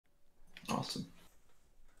Awesome.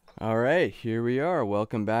 All right, here we are.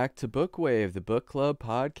 Welcome back to Book Wave, the book club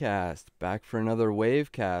podcast. Back for another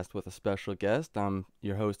Wavecast with a special guest. I'm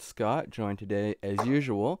your host, Scott, joined today, as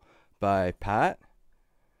usual, by Pat,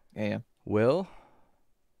 Yeah. Will,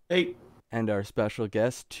 Hey. and our special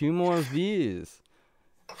guest, 2morVs.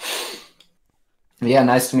 Yeah,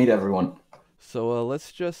 nice to meet everyone. So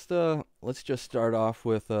let's just start off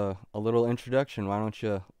with a little introduction. Why don't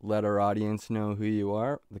you let our audience know who you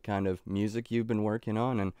are, the kind of music you've been working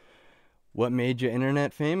on, and what made you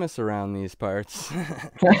internet famous around these parts?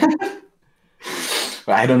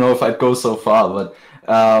 I don't know if I'd go so far, but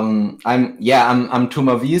I'm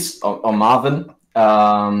 2morVs or Marvin,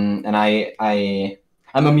 and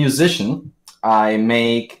I'm a musician.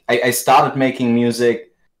 I started making music.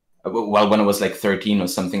 Well, when I was like 13 or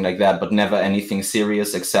something like that, but never anything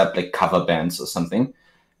serious except like cover bands or something.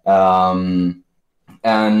 And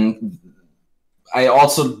I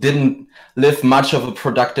also didn't live much of a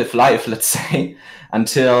productive life, let's say,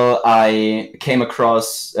 until I came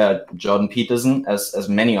across Jordan Peterson, as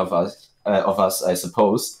many of us, I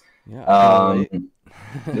suppose. Yeah,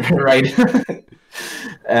 right.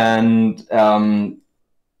 And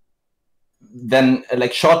then,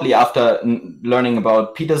 like shortly after learning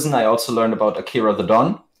about Peterson, I also learned about Akira The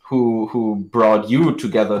Don, who brought you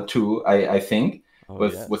together too, I think,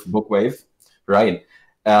 with Bookwave, right?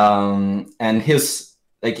 And his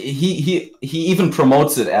he even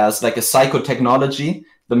promotes it as like a psychotechnology,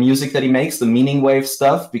 the music that he makes, the meaning wave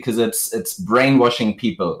stuff, because it's brainwashing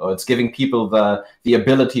people, or it's giving people the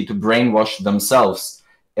ability to brainwash themselves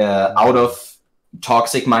out of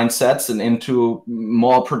toxic mindsets and into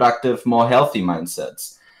more productive, more healthy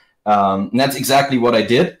mindsets. And that's exactly what I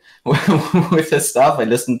did with this stuff. I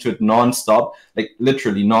listened to it nonstop, like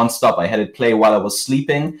literally nonstop. I had it play while I was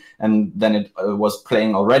sleeping, and then it was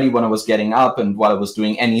playing already when I was getting up, and while I was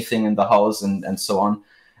doing anything in the house, and so on.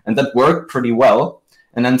 And that worked pretty well.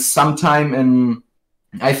 And then sometime in,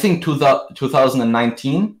 I think,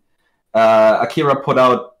 2019, Akira put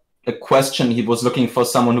out a question. He was looking for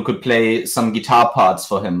someone who could play some guitar parts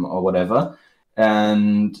for him or whatever.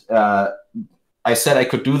 And I said I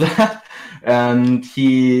could do that. And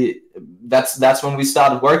that's when we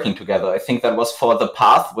started working together. I think that was for The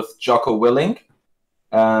Path with Jocko Willink.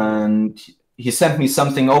 And he sent me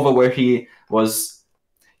something over where he was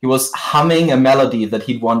humming a melody that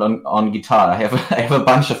he'd want on guitar. I have a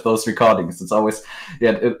bunch of those recordings. It's always,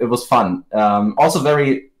 it was fun. Also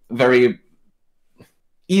very, very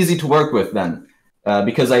easy to work with then,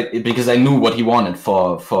 because I knew what he wanted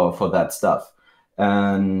for that stuff.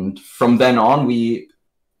 And from then on, we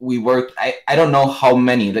worked. I don't know how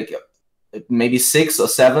many, like maybe 6 or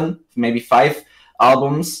 7, maybe 5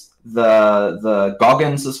 albums. The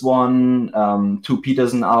Goggins is one, 2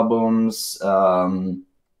 Peterson albums. Also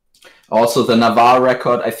the Navarre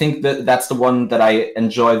record. I think that's the one that I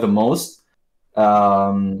enjoy the most.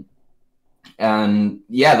 And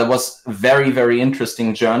yeah, that was a very, very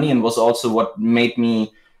interesting journey, and was also what made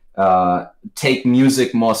me take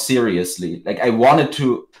music more seriously. Like I wanted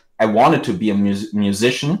to be a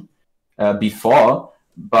musician before,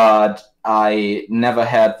 but I never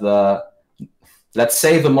had let's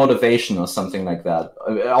say the motivation or something like that.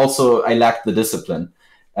 Also, I lacked the discipline,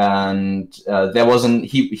 and there wasn't.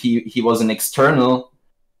 He was an external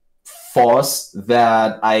force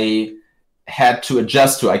that I had to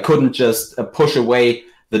adjust to. I couldn't just push away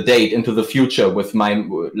the date into the future with my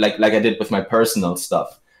like I did with my personal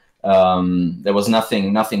stuff. There was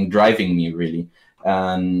nothing driving me really,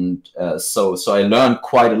 and so I learned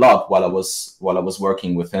quite a lot while I was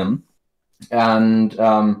working with him, and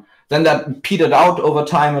then that petered out over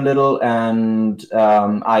time a little, and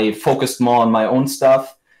I focused more on my own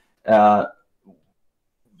stuff.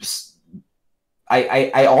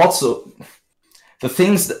 I also, the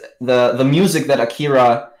things, the music that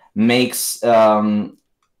Akira makes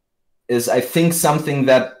is, I think, something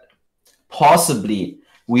that possibly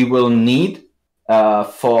we will need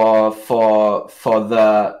for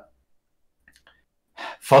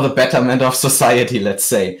the betterment of society, let's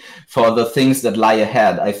say, for the things that lie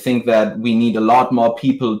ahead. I think that we need a lot more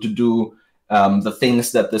people to do the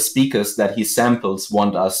things that the speakers that he samples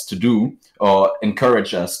want us to do, or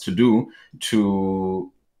encourage us to do,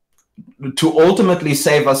 to ultimately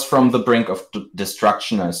save us from the brink of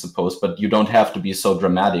destruction, I suppose. But you don't have to be so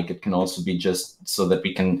dramatic. It can also be just so that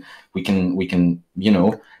we can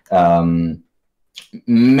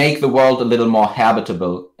make the world a little more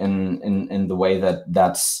habitable in the way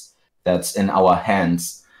that's in our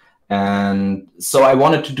hands. And so I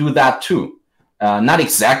wanted to do that too. Not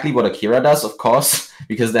exactly what Akira does, of course,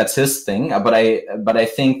 because that's his thing. But I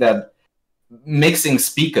think that mixing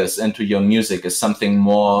speakers into your music is something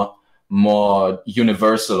more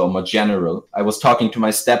universal or more general. I was talking to my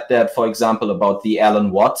stepdad, for example, about the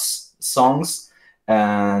Alan Watts songs,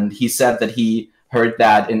 and he said that he heard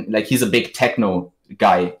that in, like, he's a big techno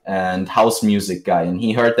guy and house music guy, and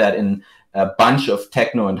he heard that in a bunch of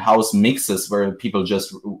techno and house mixes where people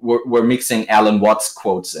just were mixing Alan Watts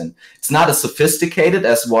quotes in. It's not as sophisticated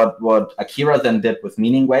as what Akira then did with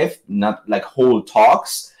Meaning Wave, not like whole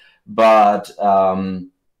talks, but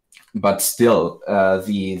still,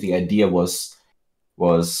 the idea was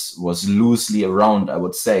loosely around, I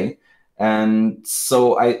would say. And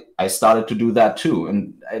so I started to do that too.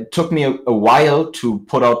 And it took me a while to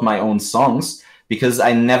put out my own songs because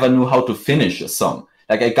I never knew how to finish a song.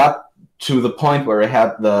 Like, I got to the point where I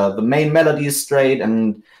had the main melodies straight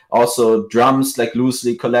and also drums like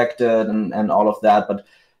loosely collected and all of that. But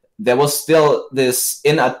there was still this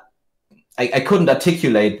I couldn't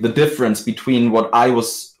articulate the difference between what I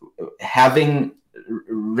was having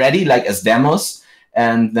ready, like as demos,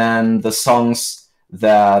 and then the songs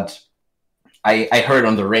that I heard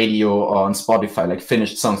on the radio or on Spotify, like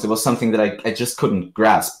finished songs. It was something that I just couldn't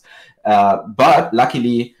grasp. But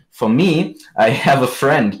luckily for me, I have a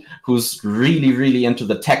friend who's really, really into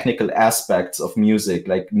the technical aspects of music,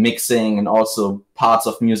 like mixing and also parts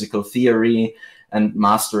of musical theory and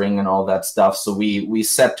mastering and all that stuff. So we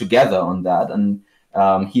sat together on that, and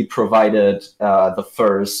he provided the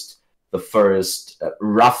first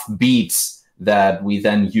rough beats that we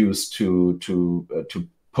then used to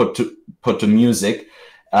put to music.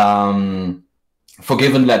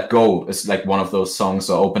 Forgive and Let Go is like one of those songs,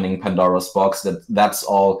 or Opening Pandora's Box. That's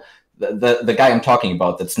all the guy I'm talking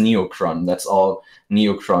about. That's Neocron. That's all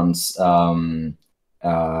Neocron's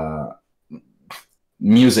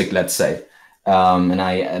music, let's say. And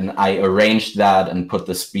I arranged that and put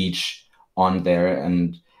the speech on there.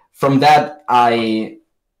 And from that, I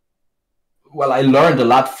learned a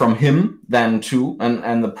lot from him then too,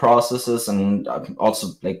 and the processes, and also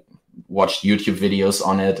like watched YouTube videos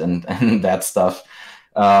on it and that stuff.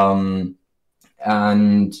 And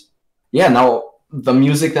yeah, now the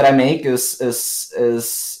music that I make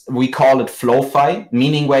is we call it flow-fi.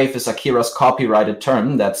 Meaning Wave is Akira's copyrighted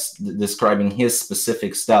term that's describing his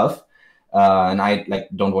specific stuff. And I like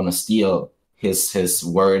don't want to steal his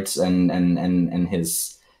words and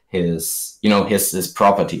his his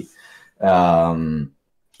property. So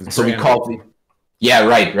we call it, yeah,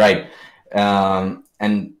 right.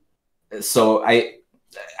 And so I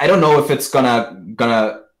don't know if it's gonna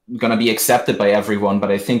be accepted by everyone,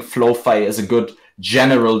 but I think flow-fi is a good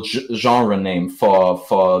general genre name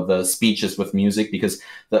for the speeches with music, because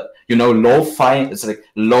lo-fi is like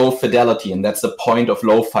low fidelity, and that's the point of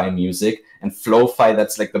lo-fi music, and flow-fi,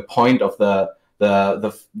 that's like the point of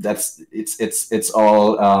it's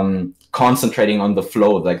all concentrating on the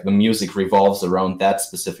flow, like the music revolves around that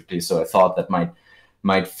specifically. So I thought that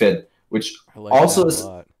might fit, which also is.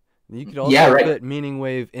 You could also fit Meaning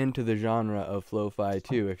Wave into the genre of flow-fi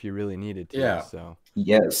too, if you really needed to. Yeah. So.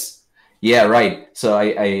 Yes. Yeah, right. So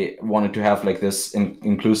I wanted to have like this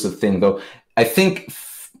inclusive thing, though. I think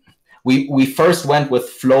we first went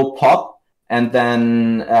with flow pop, and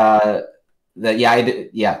then and then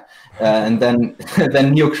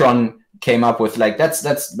Neocron came up with like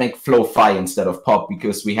let's make flow-fi instead of pop,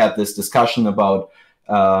 because we had this discussion about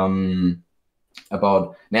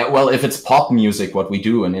if it's pop music, what we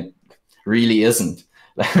do, and it really isn't.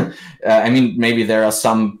 I mean, maybe there are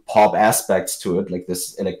some pop aspects to it, like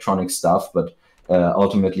this electronic stuff, but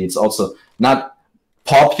ultimately it's also not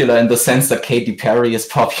popular in the sense that Katy Perry is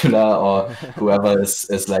popular or whoever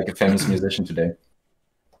is like a famous musician today.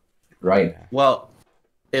 Right. Well,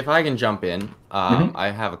 if I can jump in,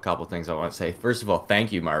 I have a couple things I want to say. First of all,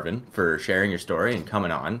 thank you, Marvin, for sharing your story and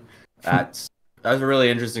coming on. That was a really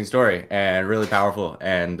interesting story and really powerful.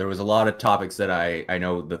 And there was a lot of topics that I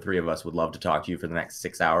know the three of us would love to talk to you for the next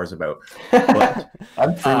 6 hours about. But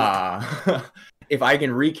if I can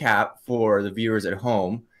recap for the viewers at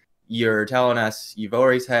home, you're telling us you've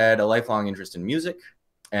always had a lifelong interest in music,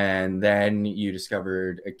 and then you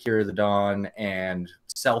discovered Akira the Don and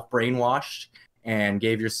self-brainwashed and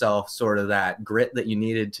gave yourself sort of that grit that you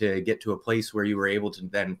needed to get to a place where you were able to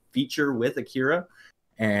then feature with Akira.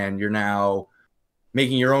 And you're now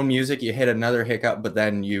making your own music. You hit another hiccup, but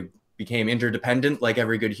then you became interdependent like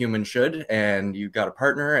every good human should, and you got a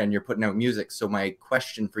partner and you're putting out music. So my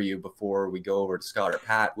question for you before we go over to Scott or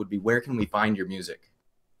Pat would be, where can we find your music?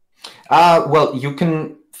 Well, you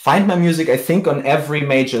can find my music, I think, on every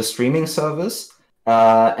major streaming service,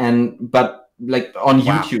 but like on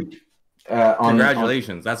YouTube.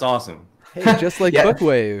 Congratulations, that's awesome. Hey, just like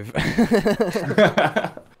Bookwave.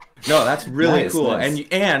 No, that's really Nice, cool. nice.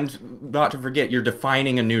 And not to forget, you're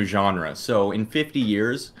defining a new genre. So in 50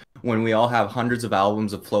 years, when we all have hundreds of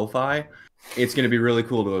albums of lo-fi, it's going to be really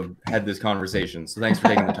cool to have had this conversation. So thanks for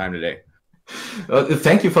taking the time today.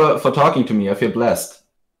 Thank you for talking to me. I feel blessed.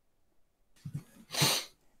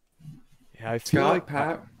 Yeah, I feel Scott, like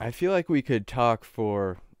Pat? I feel like we could talk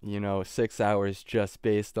for, 6 hours just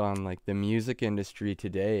based on like the music industry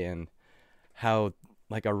today and how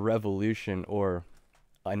like a revolution or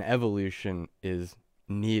an evolution is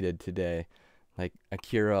needed today. Like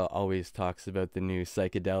Akira always talks about the new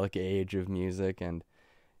psychedelic age of music, and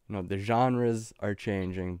the genres are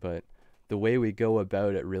changing, but the way we go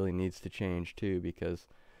about it really needs to change too, because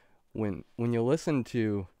when you listen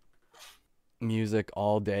to music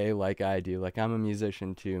all day like I do, like I'm a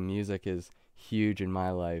musician too, music is huge in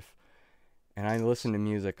my life, and I listen to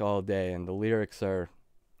music all day, and the lyrics are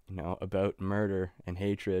about murder and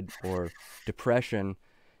hatred or depression,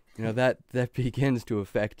 that begins to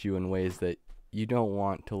affect you in ways that you don't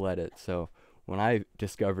want to let it. So when I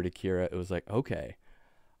discovered Akira, it was like, okay,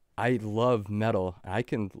 I love metal. I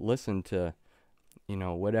can listen to,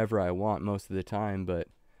 whatever I want most of the time, but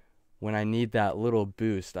when I need that little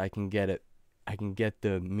boost, I can get it. I can get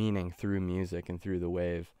the meaning through music and through the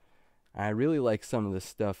wave. And I really like some of the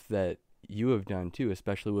stuff that you have done too,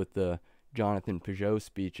 especially with the Jonathan Peugeot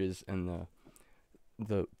speeches and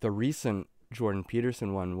the recent Jordan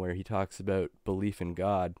Peterson one where he talks about belief in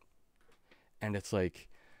God. And it's like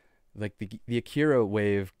the Akira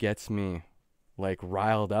wave gets me like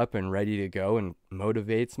riled up and ready to go and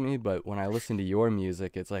motivates me, but when I listen to your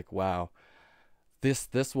music, it's like, wow, this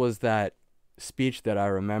was that speech that I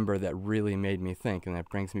remember that really made me think, and that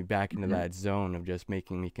brings me back into that zone of just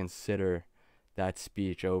making me consider that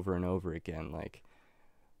speech over and over again. Like,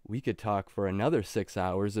 we could talk for another 6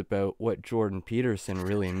 hours about what Jordan Peterson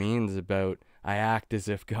really means about I act as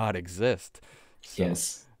if God exists. So.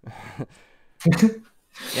 Yes.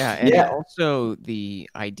 Yeah, and also the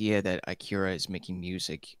idea that Akira is making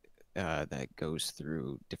music that goes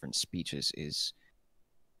through different speeches is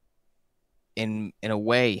in a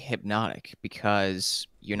way hypnotic, because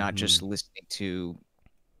you're not just listening to,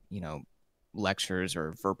 lectures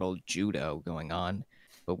or verbal judo going on,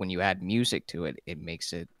 but when you add music to it, it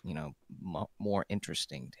makes it, more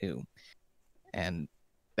interesting too. And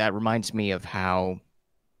that reminds me of how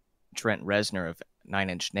Trent Reznor of Nine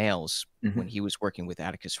Inch Nails, when he was working with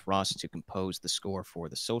Atticus Ross to compose the score for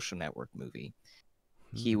the Social Network movie,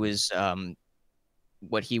 he was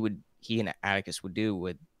what he and Atticus would do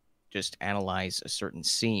would just analyze a certain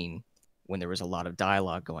scene when there was a lot of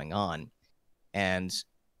dialogue going on, and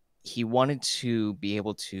he wanted to be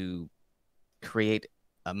able to create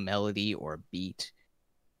a melody or a beat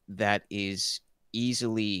that is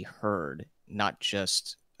easily heard, not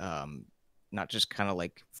just kind of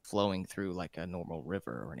like flowing through like a normal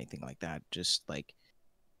river or anything like that. Just like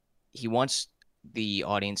he wants the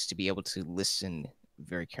audience to be able to listen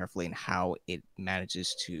very carefully and how it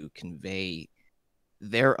manages to convey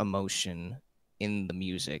their emotion in the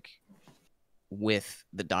music with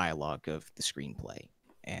the dialogue of the screenplay.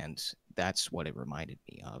 And that's what it reminded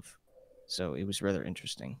me of. So it was rather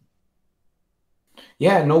interesting.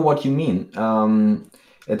 Yeah, I know what you mean.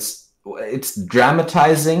 It's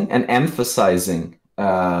dramatizing and emphasizing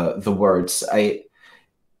the words.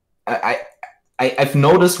 I've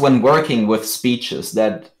noticed when working with speeches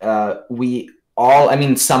that we all, I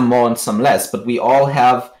mean, some more and some less, but we all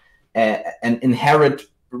have an inherent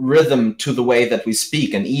rhythm to the way that we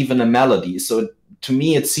speak, and even a melody. So to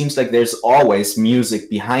me, it seems like there's always music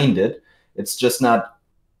behind it. It's just not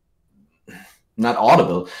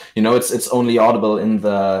audible. It's only audible in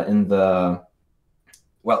the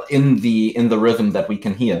rhythm that we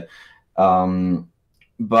can hear.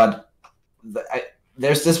 But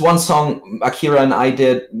there's this one song Akira and I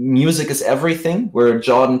did, "Music is Everything," where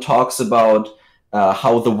Jordan talks about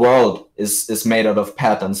how the world is made out of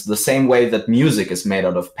patterns, the same way that music is made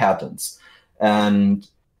out of patterns. And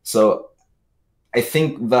so I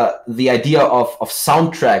think the idea of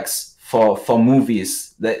soundtracks for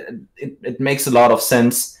movies, that it makes a lot of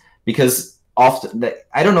sense, because often,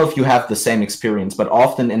 I don't know if you have the same experience, but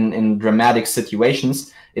often in dramatic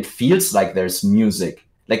situations, it feels like there's music.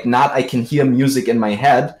 Like, not I can hear music in my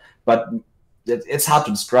head, but it's hard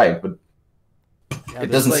to describe, but Yeah,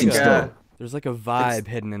 it doesn't seem still. There's like a vibe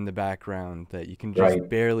hidden in the background that you can just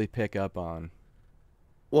barely pick up on.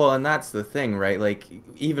 Well, and that's the thing, right? Like,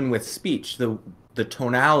 even with speech, the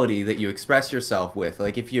tonality that you express yourself with,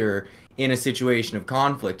 like if you're in a situation of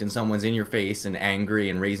conflict and someone's in your face and angry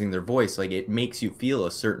and raising their voice, like it makes you feel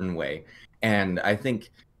a certain way. And I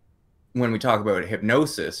think when we talk about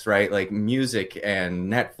hypnosis, right? Like music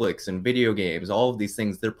and Netflix and video games, all of these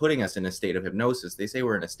things, they're putting us in a state of hypnosis. They say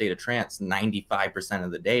we're in a state of trance 95%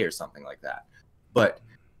 of the day or something like that. But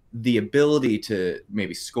the ability to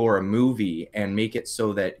maybe score a movie and make it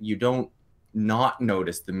so that you don't not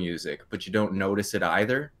notice the music, but you don't notice it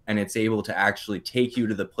either. And it's able to actually take you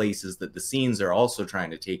to the places that the scenes are also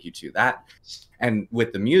trying to take you to. That, and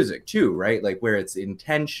with the music too, right? Like where it's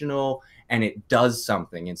intentional and it does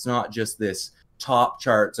something. It's not just this top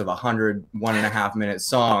charts of 101.5-minute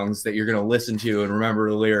songs that you're going to listen to and remember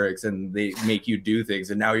the lyrics and they make you do things.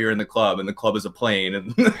 And now you're in the club and the club is a plane.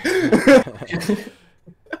 And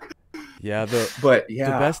yeah, the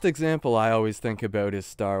best example I always think about is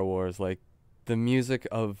Star Wars. Like the music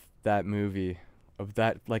of that movie, of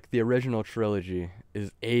that, like the original trilogy,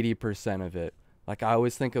 is 80% of it. Like I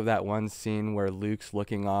always think of that one scene where Luke's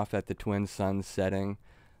looking off at the twin suns setting.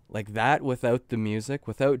 Like that, without the music,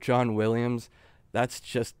 without John Williams, that's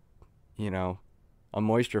just, you know, a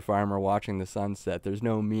moisture farmer watching the sunset. There's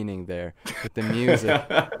no meaning there. But the music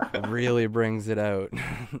really brings it out.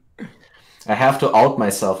 I have to out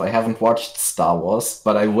myself. I haven't watched Star Wars,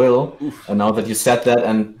 but I will. Now that you said that,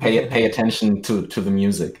 and pay attention to the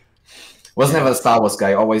music. Was never a Star Wars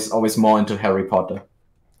guy. Always more into Harry Potter.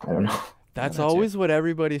 I don't know. That's always what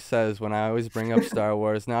everybody says when I always bring up Star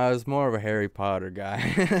Wars. Now I was more of a Harry Potter guy.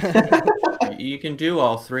 You can do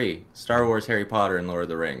all three: Star Wars, Harry Potter, and Lord of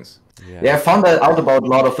the Rings. Yeah, I found out about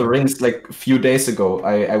Lord of the Rings like a few days ago.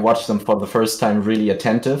 I watched them for the first time, really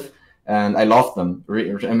attentive, and I loved them.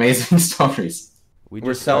 Amazing stories.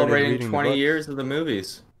 We're celebrating 20 years of the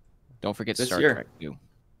movies. Don't forget this Star year. Trek too.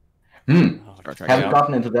 Star Trek, haven't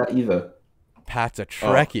gotten into that either. Pat's a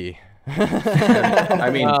Trekkie. I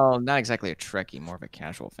mean, well, not exactly a Trekkie, more of a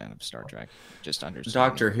casual fan of Star Trek. Just understand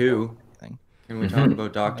Doctor Who. Can we talk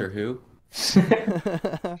about Doctor Who?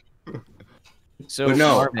 So,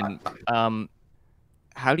 no, Marvin,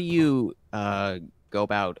 how do you go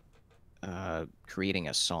about creating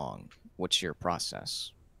a song? What's your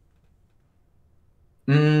process?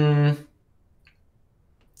 Most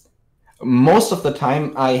of the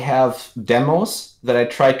time, I have demos that I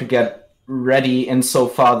try to get ready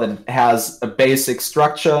insofar that it has a basic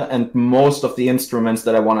structure, and most of the instruments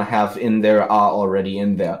that I want to have in there are already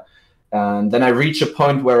in there. And then I reach a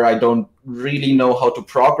point where I don't really know how to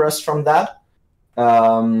progress from that,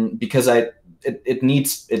 because it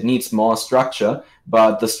needs more structure.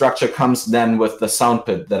 But the structure comes then with the sound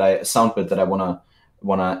bit that I wanna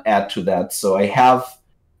add to that. So I have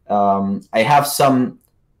some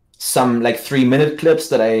like 3-minute clips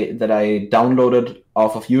that I downloaded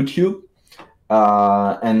off of YouTube.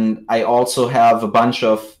 And I also have a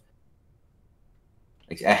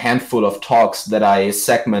handful of talks that I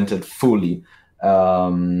segmented fully,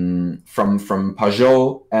 from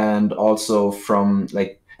Pajot, and also from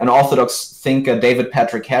like an Orthodox thinker, David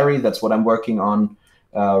Patrick Harry. That's what I'm working on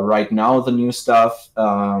right now, the new stuff.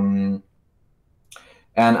 And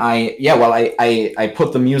I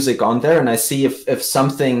put the music on there and I see if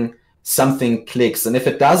something clicks, and if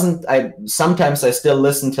it doesn't, sometimes I still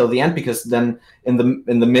listen till the end, because then in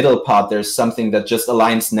the middle part there's something that just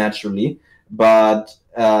aligns naturally. But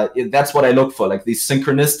that's what I look for, like these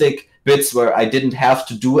synchronistic bits where I didn't have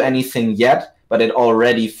to do anything yet, but it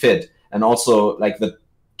already fit, and also like the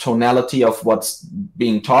tonality of what's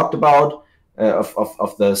being talked about,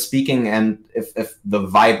 of the speaking, and if the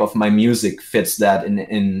vibe of my music fits that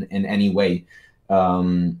in any way.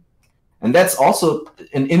 And that's also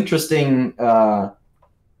an interesting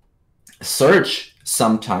search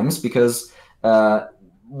sometimes, because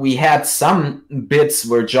we had some bits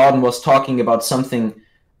where Jordan was talking about something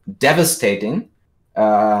devastating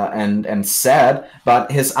and sad,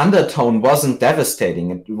 but his undertone wasn't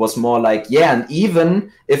devastating. It was more like, yeah, and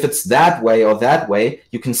even if it's that way or that way,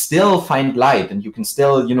 you can still find light, and you can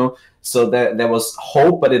still, so there was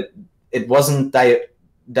hope, but it wasn't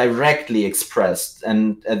directly expressed.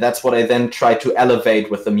 And that's what I then try to elevate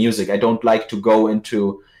with the music. I don't like to go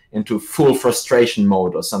into full frustration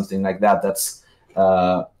mode or something like that. That's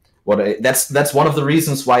that's one of the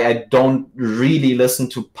reasons why I don't really listen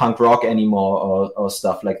to punk rock anymore or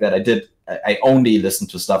stuff like that. I only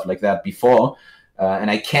listened to stuff like that before,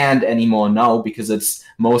 and I can't anymore now, because it's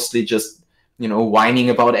mostly just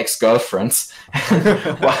whining about ex-girlfriends.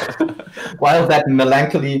 while that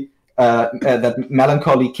melancholy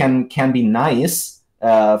can be nice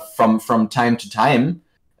from time to time,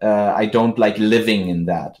 I don't like living in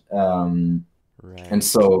that. Right. And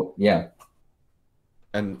so, yeah.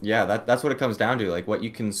 And yeah, that's what it comes down to. Like what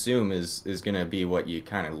you consume is gonna be what you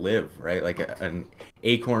kind of live, right? Like an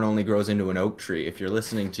acorn only grows into an oak tree. If you're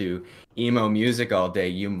listening to emo music all day,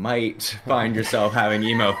 you might find yourself having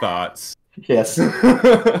emo thoughts. Yes. Yes,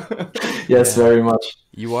 Yeah. very much.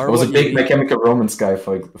 You are I was what a you big eat. My Chemical Romance guy,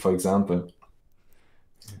 for example.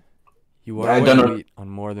 You are I what don't you know. eat on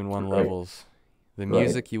more than one Right. levels. The Right.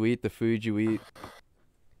 music you eat, the food you eat.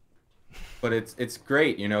 But it's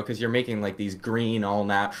great, you know, because you're making like these green, all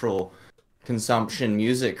natural consumption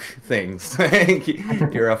music things. Like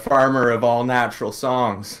you're a farmer of all natural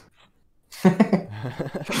songs.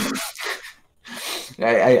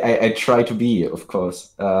 I try to be, of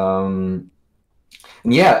course. And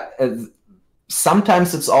yeah,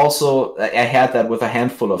 sometimes it's also, I had that with a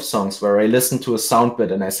handful of songs where I listened to a sound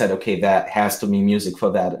bit and I said, okay, that has to be music for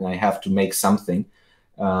that, and I have to make something.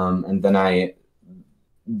 And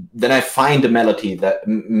then I find a melody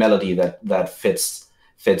that fits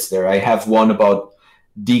there. I have one about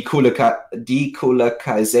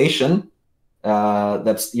dekulakization.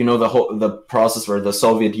 That's, you know, the process where the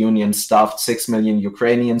Soviet Union stuffed 6 million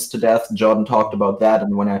Ukrainians to death. Jordan talked about that,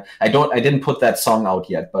 and when I didn't put that song out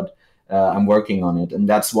yet, but I'm working on it, and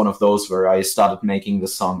that's one of those where I started making the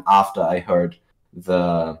song after I heard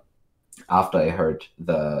the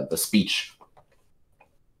speech.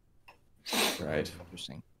 Right.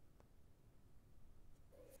 Interesting.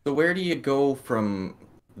 So where do you go from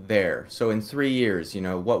there? So in 3 years, you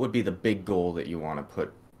know, what would be the big goal that you want to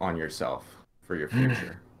put on yourself for your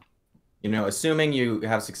future? You know, assuming you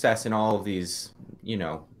have success in all of these, you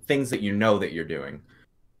know, things that you know that you're doing,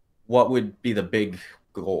 what would be the big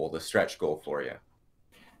goal, the stretch goal for you?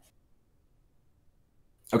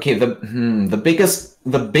 Okay, the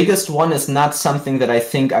biggest one is not something that I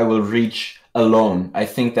think I will reach alone. I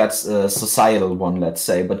think that's a societal one, let's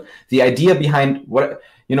say. But the idea behind what,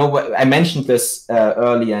 you know, what I mentioned this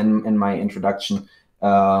earlier in my introduction,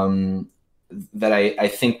 that I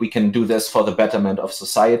think we can do this for the betterment of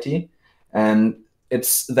society, and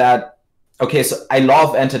it's that, okay, so I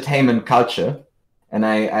love entertainment culture, and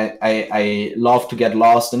I love to get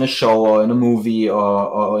lost in a show or in a movie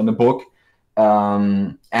or in a book,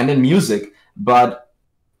 and in music, but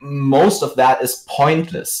most of that is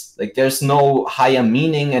pointless. Like there's no higher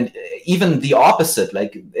meaning, and even the opposite.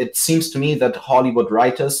 Like it seems to me that Hollywood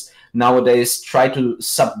writers nowadays try to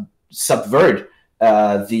subvert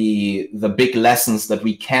the big lessons that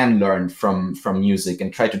we can learn from music,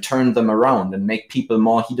 and try to turn them around and make people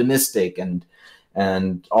more hedonistic and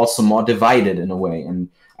also more divided in a way. And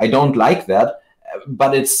I don't like that,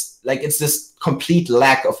 but it's this complete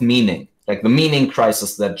lack of meaning, like the meaning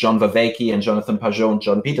crisis that John Vervaeke and Jonathan Pajot and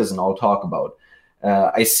John Peterson all talk about.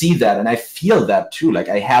 I see that and I feel that too. Like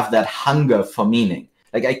I have that hunger for meaning.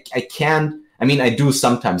 Like I can't, I mean, I do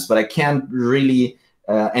sometimes, but I can't really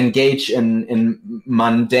engage in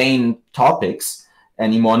mundane topics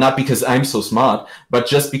anymore, not because I'm so smart, but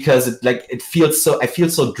just because I feel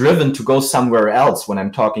so driven to go somewhere else when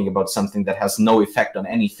I'm talking about something that has no effect on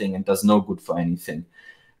anything and does no good for anything.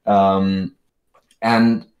 And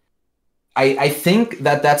I think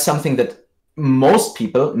that that's something that most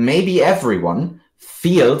people, maybe everyone,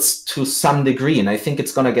 feels to some degree, and I think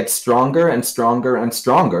it's going to get stronger and stronger and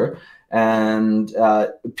stronger. And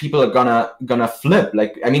people are gonna flip.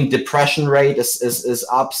 Like, I mean, depression rate is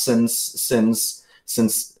up since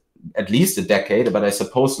at least a decade, but I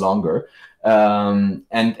suppose longer, and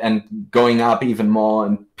going up even more.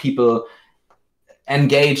 And people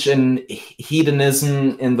engage in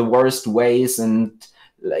hedonism in the worst ways, and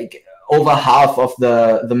like over half of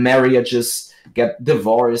the marriages get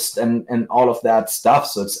divorced and all of that stuff.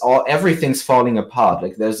 So it's everything's falling apart.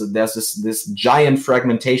 Like there's this giant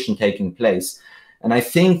fragmentation taking place, and I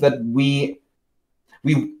think that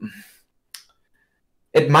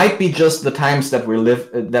it might be just the times that we live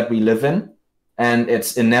in, and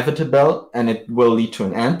it's inevitable, and it will lead to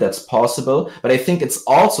an end. That's possible, but I think it's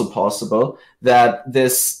also possible that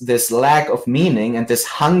this lack of meaning and this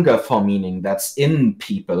hunger for meaning that's in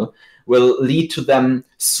people will lead to them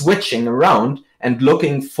switching around and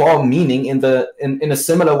looking for meaning in a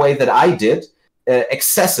similar way that I did,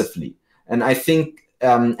 excessively. And I think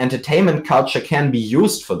entertainment culture can be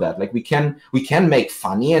used for that. Like we can make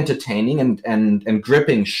funny, entertaining, and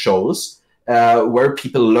gripping shows where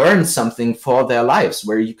people learn something for their lives,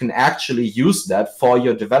 where you can actually use that for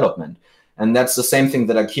your development. And that's the same thing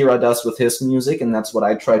that Akira does with his music, and that's what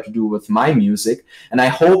I try to do with my music. And I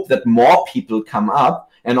hope that more people come up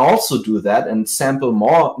and also do that and sample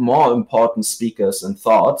more important speakers and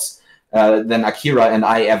thoughts than Akira and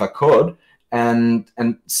I ever could, and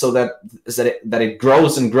so that it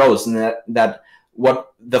grows and grows, and that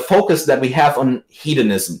what the focus that we have on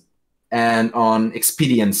hedonism and on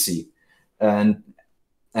expediency and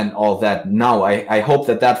all that now, I hope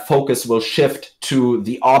that that focus will shift to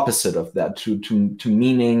the opposite of that, to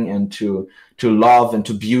meaning and to love and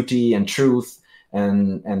to beauty and truth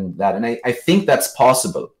and that. And I think that's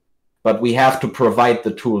possible, but we have to provide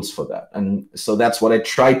the tools for that. And so that's what I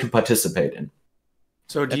try to participate in.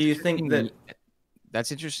 So do you think that...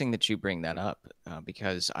 That's interesting that you bring that up,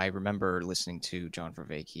 because I remember listening to John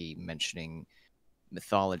Vervaeke mentioning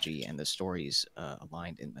mythology and the stories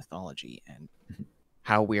aligned in mythology and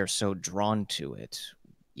how we are so drawn to it.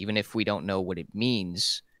 Even if we don't know what it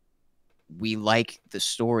means, we like the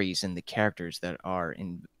stories and the characters that are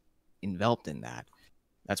enveloped in that.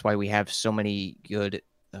 That's why we have so many good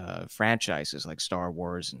franchises like Star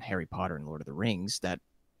Wars and Harry Potter and Lord of the Rings that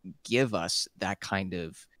give us that kind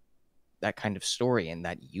of story and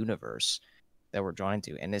that universe that we're drawn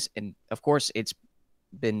into. And of course it's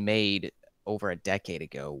been made over a decade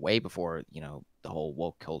ago, way before, the whole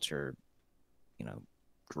woke culture,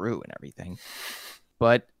 grew and everything.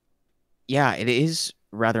 But yeah, it is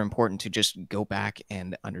rather important to just go back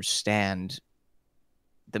and understand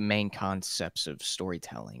the main concepts of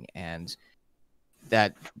storytelling, and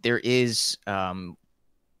that there is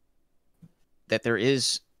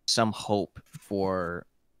some hope for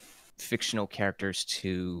fictional characters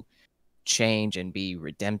to change and be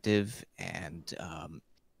redemptive, and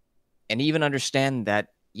even understand that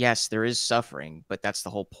yes, there is suffering, but that's the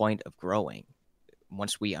whole point of growing.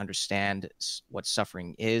 Once we understand what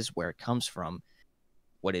suffering is, where it comes from,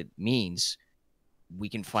 what it means, we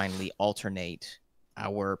can finally alternate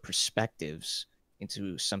our perspectives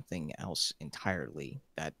into something else entirely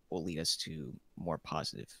that will lead us to more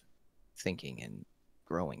positive thinking and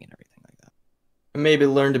growing and everything like that. Maybe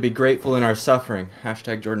learn to be grateful in our suffering.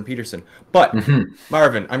 # Jordan Peterson. But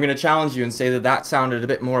Marvin, I'm going to challenge you and say that sounded a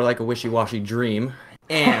bit more like a wishy-washy dream.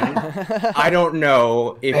 And I don't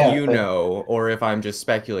know if you know, or if I'm just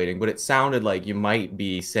speculating, but it sounded like you might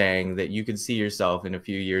be saying that you could see yourself in a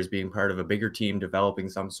few years being part of a bigger team, developing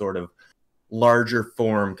some sort of larger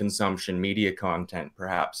form consumption media content,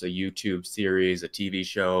 perhaps a YouTube series, a TV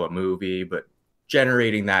show, a movie, but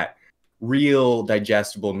generating that real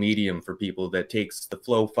digestible medium for people that takes the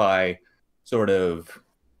Flo-Fi sort of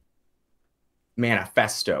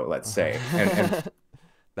manifesto, let's say, and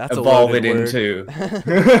That's evolve a it word. into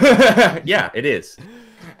yeah, it is,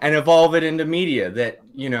 and evolve it into media that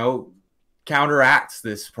counteracts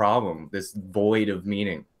this problem, this void of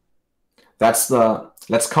meaning. Let's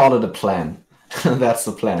call it a plan. That's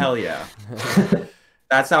the plan. Hell yeah.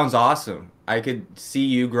 That sounds awesome. I could see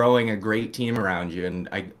you growing a great team around you, and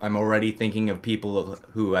I'm already thinking of people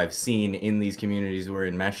who I've seen in these communities we're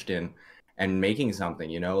enmeshed in and making something,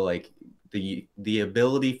 like the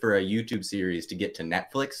ability for a YouTube series to get to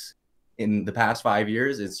Netflix in the past 5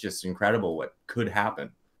 years, it's just incredible what could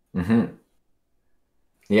happen.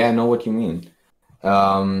 Yeah, I know what you mean.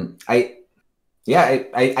 I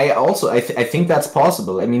think that's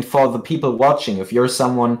possible. I mean, for the people watching, if you're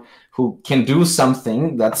someone who can do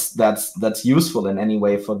something that's useful in any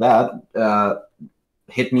way for that,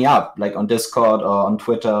 hit me up, like on Discord or on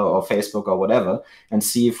Twitter or Facebook or whatever, and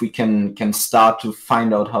see if we can start to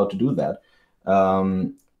find out how to do that.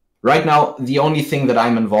 Right now, the only thing that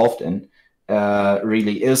I'm involved in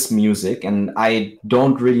really is music, and I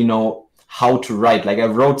don't really know how to write. Like, I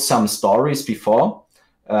wrote some stories before,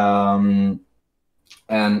 and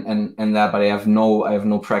that, but I have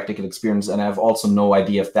no practical experience, and I have also no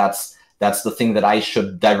idea if that's the thing that I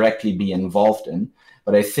should directly be involved in.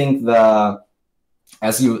 But I think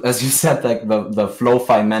as you said, like the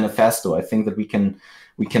Flo-Fi manifesto, I think that we can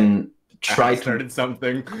try to started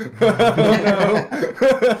something.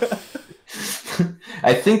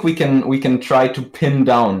 I think we can try to pin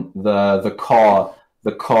down the core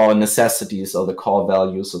necessities or the core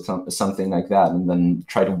values or something like that, and then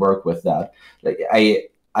try to work with that. Like I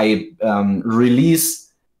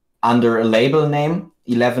release under a label name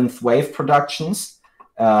 11th Wave Productions,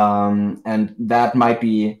 and that might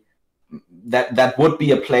be that would be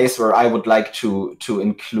a place where I would like to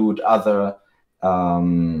include other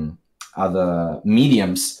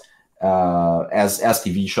mediums as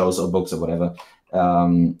TV shows or books or whatever.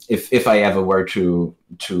 If I ever were to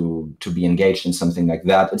be engaged in something like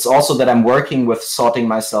that. It's also that I'm working with Sorting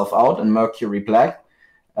Myself Out and Mercury Black,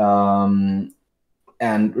 and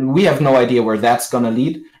we have no idea where that's going to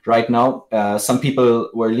lead right now. Some people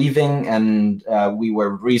were leaving, and we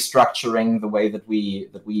were restructuring the way that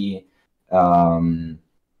we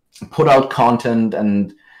put out content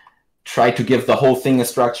and try to give the whole thing a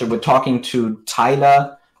structure. We're talking to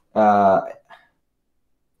Tyler.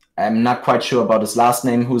 I'm not quite sure about his last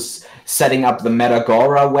name, who's setting up the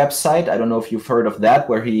Metagora website. I don't know if you've heard of that,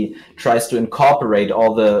 where he tries to incorporate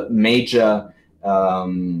all the major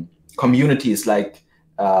communities, like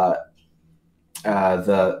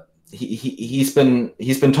he's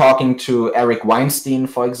been talking to Eric Weinstein,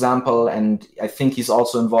 for example, and I think he's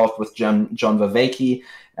also involved with John Vervaeke,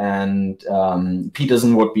 and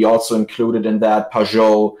Peterson would be also included in that.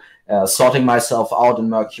 Pajot, Sorting Myself Out, and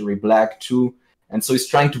Mercury Black too. And so he's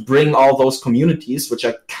trying to bring all those communities, which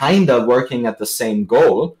are kind of working at the same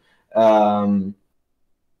goal. He's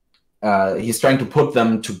trying to put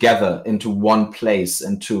them together into one place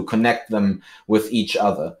and to connect them with each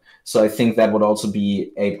other. So I think that would also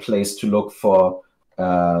be a place to look for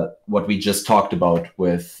what we just talked about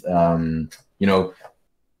with,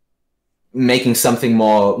 making something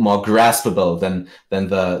more graspable than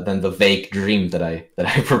the vague dream that I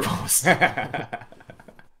proposed.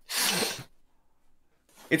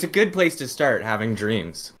 It's a good place to start, having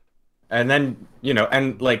dreams. And then,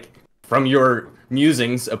 and like from your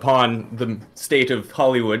musings upon the state of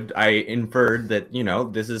Hollywood, I inferred that,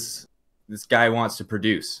 this guy wants to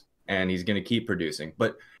produce and he's going to keep producing.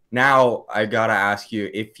 But now I got to ask you,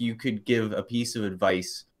 if you could give a piece of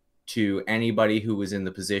advice to anybody who was in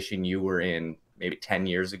the position you were in maybe 10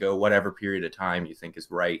 years ago, whatever period of time you think is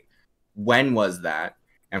right, when was that?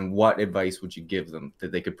 And what advice would you give them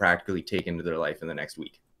that they could practically take into their life in the next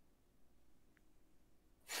week?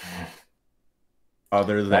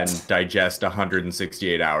 Other than digest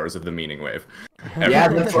 168 hours of the meaning wave. Yeah,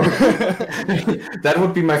 that's that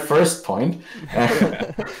would be my first point.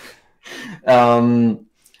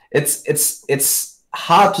 It's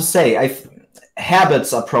hard to say.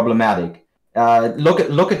 Habits are problematic.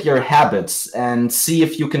 Look at your habits and see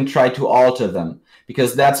if you can try to alter them,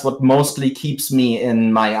 because that's what mostly keeps me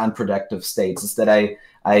in my unproductive states. Is that I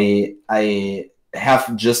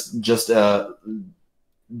have just a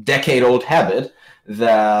decade-old habit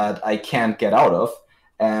that I can't get out of,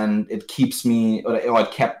 and it keeps me, or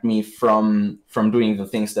it kept me from doing the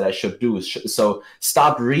things that I should do. So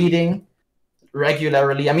start reading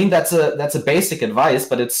regularly. I mean, that's a basic advice,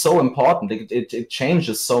 but it's so important. It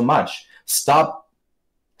changes so much. Stop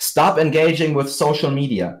engaging with social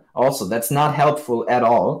media. Also, that's not helpful at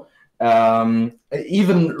all.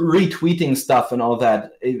 Even retweeting stuff and all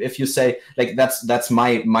that, if you say, like, that's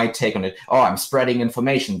my take on it. Oh, I'm spreading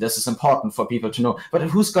information, this is important for people to know. But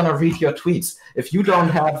who's gonna read your tweets if you don't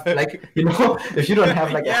have if you don't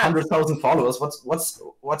have 100,000 followers? What's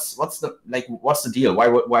the deal?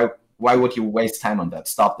 Why would you waste time on that?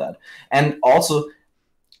 Stop that. And also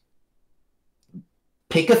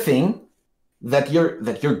pick a thing that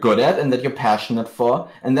you're good at and that you're passionate for,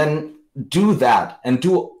 and then do that, and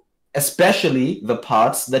do especially the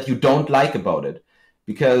parts that you don't like about it,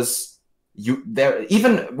 because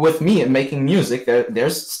even with me and making music,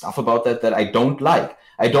 there's stuff about that I don't like.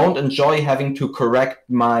 I don't enjoy having to correct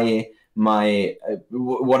my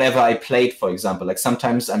whatever I played, for example. Like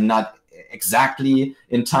sometimes I'm not exactly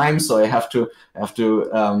in time, so I have to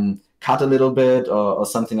cut a little bit or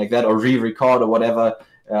something like that, or re-record or whatever.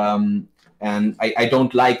 And I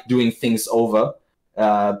don't like doing things over.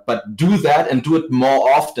 But do that, and do it more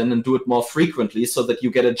often and do it more frequently, so that you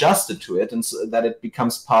get adjusted to it and so that it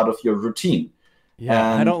becomes part of your routine.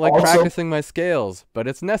 Yeah, and I don't like practicing my scales, but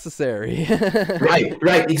it's necessary.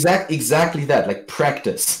 right, exactly that. Like,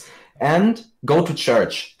 practice and go to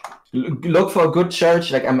church. Look for a good church.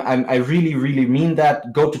 Like I really mean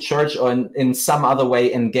that. Go to church, or in some other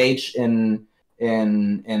way engage in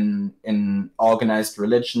organized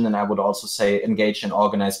religion, and I would also say engage in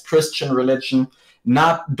organized Christian religion.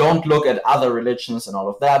 Don't look at other religions and all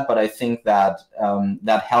of that, but I think that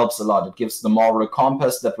that helps a lot. It gives the moral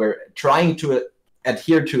compass that we're trying to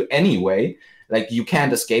adhere to anyway. Like, you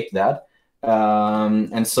can't escape that,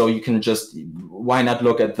 and so you can why not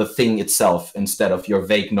look at the thing itself instead of your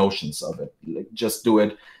vague notions of it? Like, just do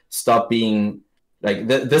it. Stop being like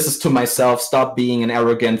this is to myself. Stop being an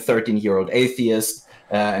arrogant 13-year-old atheist,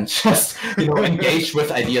 and just engage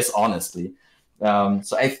with ideas honestly.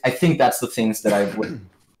 So I think that's the things that I would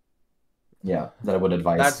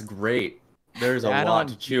advise. That's great. There's a lot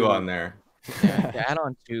to chew on there. Yeah, to add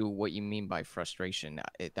on to what you mean by frustration,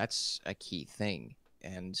 that's a key thing.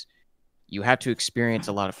 And you have to experience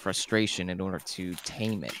a lot of frustration in order to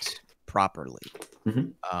tame it properly.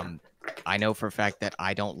 Mm-hmm. I know for a fact that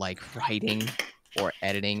I don't like writing or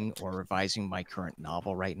editing or revising my current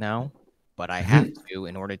novel right now, but I have to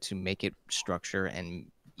in order to make it structure and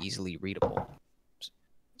easily readable.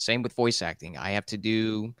 Same with voice acting. I have to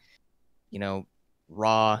do,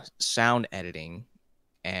 raw sound editing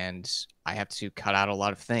and I have to cut out a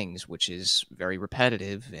lot of things, which is very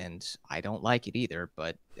repetitive, and I don't like it either,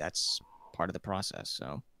 but that's part of the process.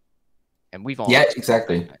 So, and we've all Yeah,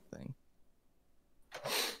 exactly. Kind of thing.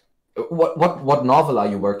 What novel are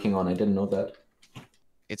you working on? I didn't know that.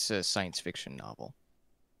 It's a science fiction novel.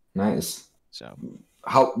 Nice. So,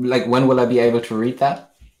 when will I be able to read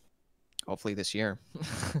that? hopefully this year.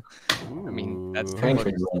 I mean, that's Ooh.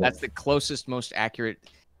 the closest, most accurate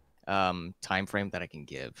time frame that I can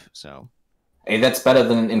give. So, hey, that's better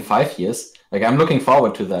than in 5 years. Like, I'm looking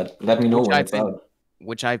forward to that. Let me know when it's out.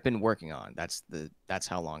 Which I've been working on. That's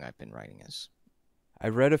how long I've been writing this. I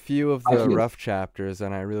read a few of the rough chapters,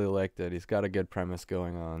 and I really liked it. He's got a good premise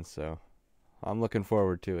going on, so I'm looking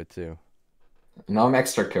forward to it too. Now I'm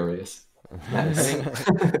extra curious. Nice.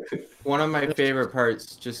 One of my favorite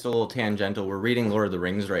parts, just a little tangential, we're reading Lord of the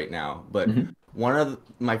Rings right now, but one of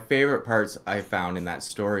my favorite parts I found in that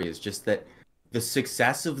story is just that the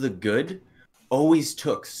success of the good always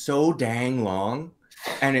took so dang long,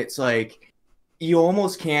 and it's like you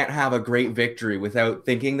almost can't have a great victory without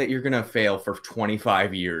thinking that you're gonna fail for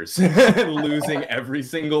 25 years, losing every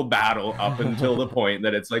single battle up until the point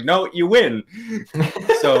that it's like, no, you win.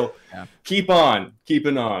 So keep on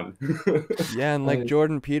keeping on. Yeah, and like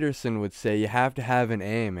Jordan Peterson would say, you have to have an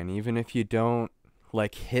aim, and even if you don't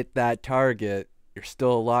like hit that target, you're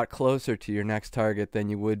still a lot closer to your next target than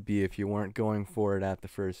you would be if you weren't going for it at the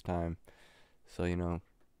first time. So, you know,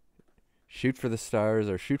 shoot for the stars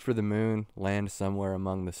or shoot for the moon, land somewhere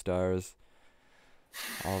among the stars,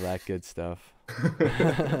 all that good stuff.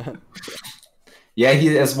 Yeah,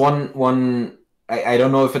 he has one. I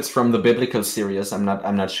don't know if it's from the biblical series. I'm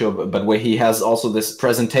not sure, but where he has also this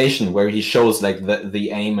presentation where he shows like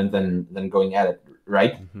the aim and then going at it,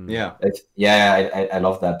 right? Yeah. I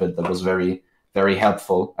love that bit. That was very, very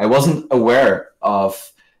helpful. I wasn't aware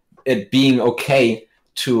of it being okay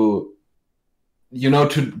to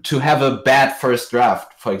have a bad first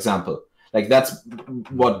draft, for example. Like, that's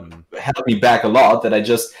what held me back a lot, that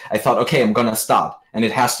I thought, okay, I'm gonna start and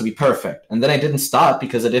it has to be perfect, and then I didn't start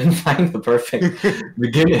because I didn't find the perfect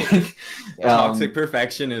beginning. Toxic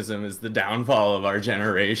perfectionism is the downfall of our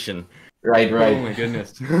generation. Right. Oh my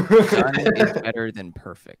goodness. Done is better than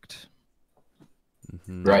perfect.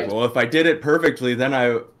 Right. Well, if I did it perfectly, then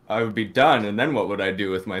I would be done, and then what would I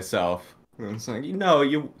do with myself? And it's like,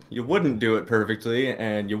 you wouldn't do it perfectly,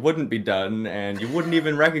 and you wouldn't be done, and you wouldn't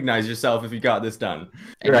even recognize yourself if you got this done.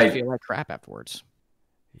 And you feel like crap afterwards.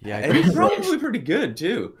 Yeah, and it's probably pretty good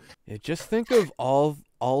too. Yeah, just think of all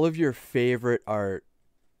of your favorite art,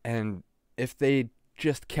 and if they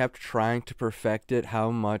just kept trying to perfect it, how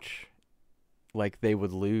much like they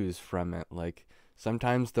would lose from it. Like,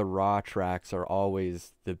 sometimes the raw tracks are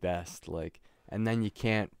always the best, like, and then you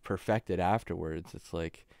can't perfect it afterwards. It's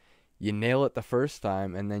like you nail it the first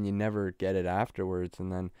time and then you never get it afterwards,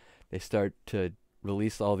 and then they start to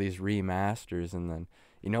release all these remasters, and then,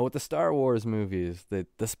 you know, with the Star Wars movies,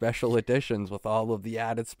 the special editions with all of the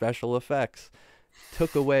added special effects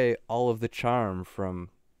took away all of the charm from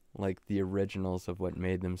like the originals of what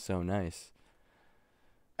made them so nice.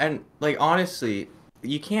 And like, honestly,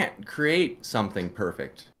 you can't create something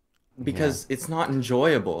perfect because it's not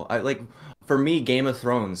enjoyable. For me, Game of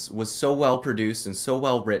Thrones was so well produced and so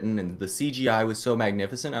well written, and the CGI was so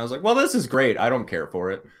magnificent. I was like, well, this is great. I don't care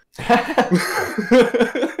for it.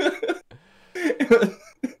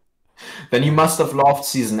 Then you must have loved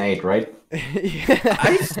season 8, right?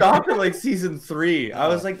 I stopped at like season 3. I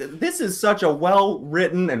was like, this is such a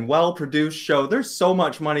well-written and well-produced show. There's so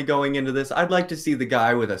much money going into this. I'd like to see the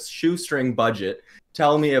guy with a shoestring budget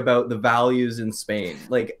tell me about the values in Spain.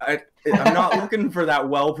 Like, I'm not looking for that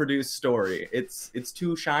well-produced story. It's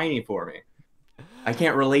too shiny for me. I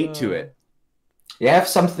can't relate to it. Yeah, I have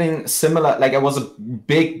something similar. Like, I was a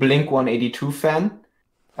big Blink-182 fan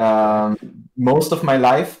most of my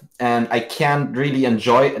life, and I can't really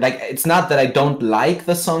enjoy, like, it's not that I don't like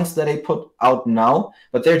the songs that they put out now,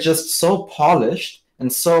 but they're just so polished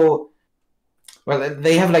and so, well,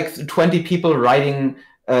 they have like 20 people writing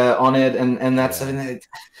on it, and that's it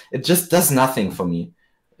just does nothing for me.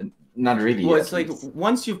 Not really. Well, it's like,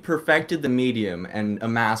 once you've perfected the medium and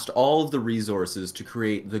amassed all of the resources to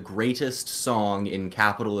create the greatest song in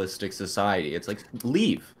capitalistic society, it's like,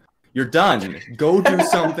 leave. You're done. Go do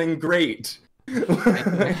something great.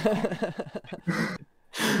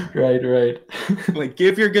 Right. Like,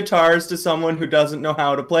 give your guitars to someone who doesn't know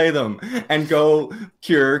how to play them and go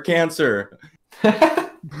cure cancer.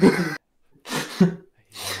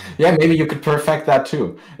 Yeah, maybe you could perfect that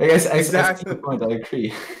too. I guess Exactly. I see the point. I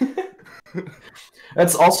agree.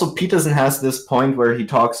 That's also, Peterson has this point where he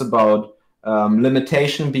talks about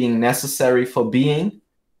limitation being necessary for being.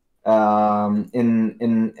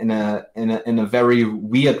 in a very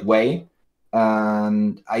weird way,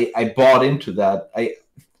 and I bought into that.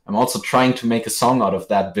 I'm also trying to make a song out of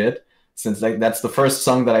that bit, since like that's the first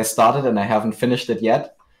song that I started and I haven't finished it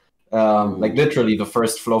yet. Like literally the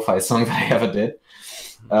first Flo-Fi song that I ever did,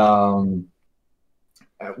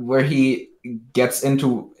 where he gets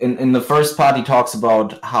into in the first part he talks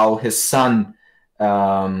about how his son,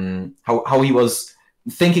 how he was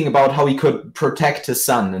thinking about how he could protect his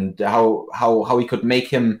son and how he could make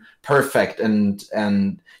him perfect and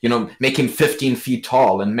you know, make him 15 feet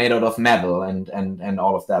tall and made out of metal and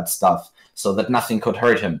all of that stuff, so that nothing could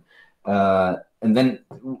hurt him. And then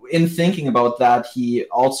in thinking about that, he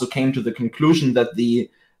also came to the conclusion that the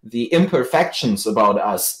imperfections about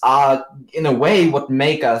us are in a way what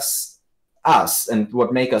make us us and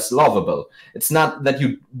what make us lovable. It's not that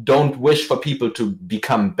you don't wish for people to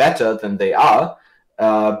become better than they are,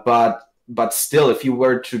 but still, if you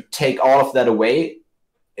were to take all of that away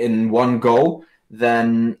in one go,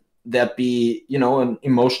 then there'd be, you know, an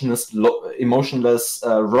emotionless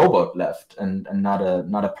robot left, and not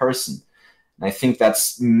a person. And I think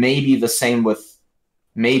that's maybe the same with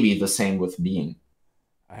being.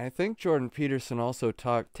 I think Jordan Peterson also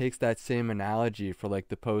takes that same analogy for like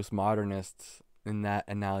the postmodernists, in that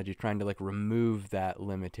analogy trying to like remove that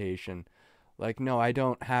limitation. Like, no, I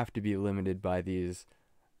don't have to be limited by these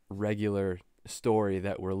regular story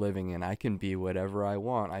that we're living in. I can be whatever I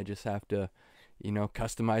want. I just have to, you know,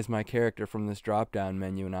 customize my character from this drop down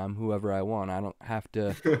menu, and I'm whoever I want. I don't have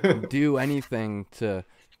to do anything to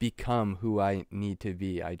become who I need to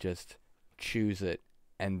be. I just choose it,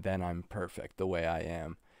 and then I'm perfect the way I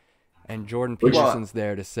am. And Jordan Peterson's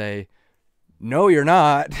there to say, no, you're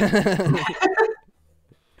not.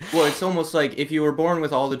 Well, it's almost like if you were born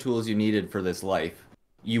with all the tools you needed for this life,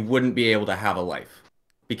 you wouldn't be able to have a life,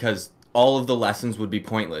 because all of the lessons would be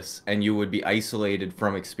pointless and you would be isolated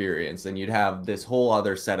from experience, and you'd have this whole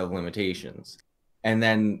other set of limitations. And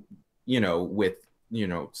then, you know, with, you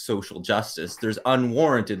know, social justice, there's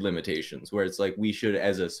unwarranted limitations where it's like we should,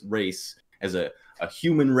 as a race, as a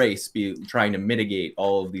human race, be trying to mitigate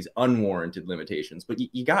all of these unwarranted limitations. But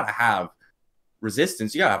you gotta have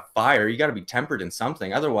resistance, you gotta have fire, you gotta be tempered in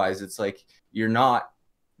something. Otherwise, it's like you're not,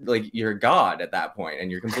 like, you're a god at that point,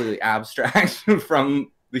 and you're completely abstract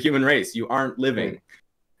from the human race. You aren't living.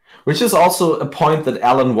 Which is also a point that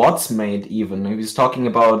Alan Watts made. Even he was talking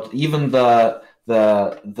about even the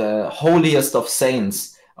holiest of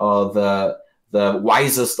saints, or the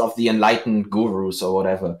wisest of the enlightened gurus or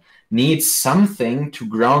whatever, needs something to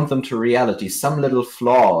ground them to reality, some little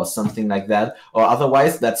flaw or something like that, or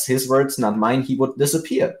otherwise, that's his words, not mine, he would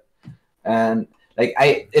disappear. And like,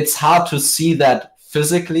 it's hard to see that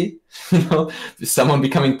physically, you know, someone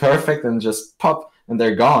becoming perfect and just pop and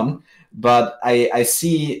they're gone. But I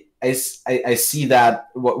see that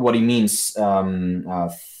what he means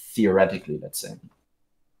theoretically, let's say.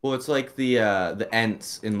 Well, it's like the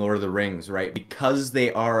Ents in Lord of the Rings, right? Because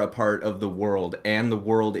they are a part of the world and the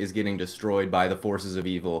world is getting destroyed by the forces of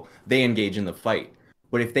evil, they engage in the fight.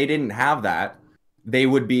 But if they didn't have that, they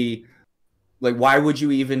would be like, why would you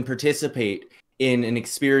even participate in an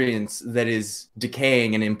experience that is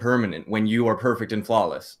decaying and impermanent when you are perfect and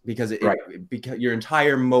flawless? Because because your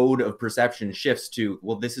entire mode of perception shifts to,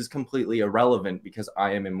 well, this is completely irrelevant because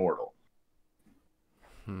I am immortal.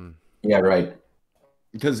 Yeah, right.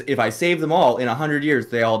 Because if I save them all, in 100 years,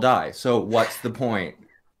 they all die. So what's the point?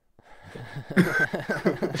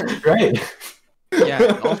 Right.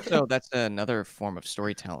 Yeah, also, that's another form of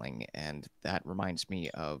storytelling, and that reminds me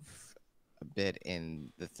of a bit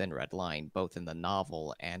in The Thin Red Line, both in the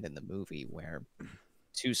novel and in the movie, where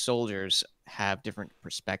two soldiers have different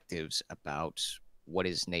perspectives about what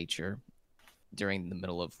is nature during the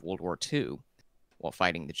middle of World War II while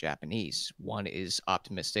fighting the Japanese. One is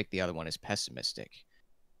optimistic, the other one is pessimistic.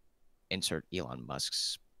 Insert Elon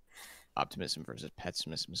Musk's optimism versus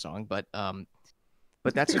pessimism song, but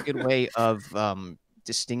that's a good way of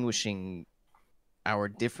distinguishing our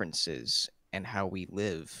differences and how we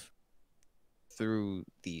live through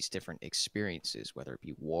these different experiences, whether it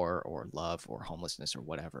be war or love or homelessness or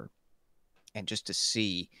whatever. And just to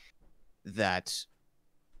see that,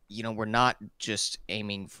 you know, we're not just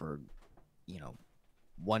aiming for, you know,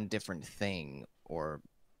 one different thing, or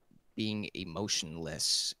being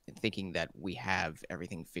emotionless and thinking that we have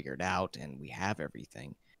everything figured out and we have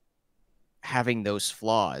everything. Having those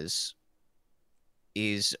flaws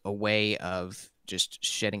is a way of just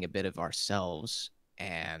shedding a bit of ourselves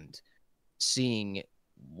and seeing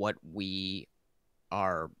what we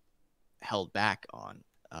are held back on,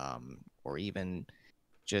 or even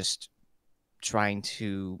just trying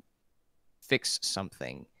to fix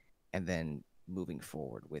something and then moving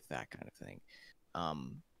forward with that kind of thing.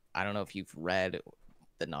 I don't know if you've read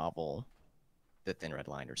the novel The Thin Red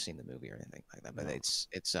Line or seen the movie or anything like that, but it's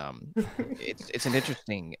an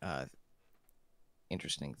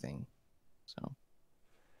interesting thing. So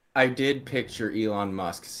I did picture Elon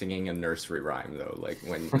Musk singing a nursery rhyme though, like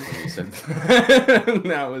when he said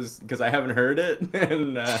that was because I haven't heard it,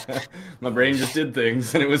 and my brain just did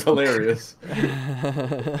things, and it was hilarious.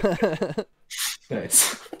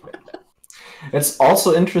 Nice. It's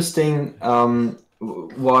also interesting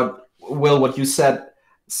what you said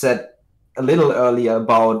a little earlier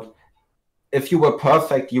about if you were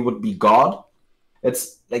perfect, you would be God.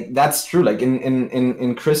 It's like that's true. Like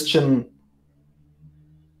in Christian.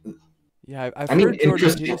 Yeah, I've heard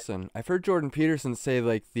Jordan Peterson. I've heard Jordan Peterson say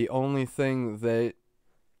like the only thing that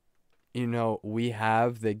we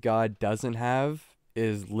have that God doesn't have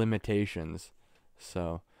is limitations.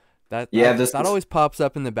 So that always pops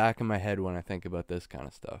up in the back of my head when I think about this kind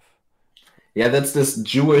of stuff. Yeah, that's this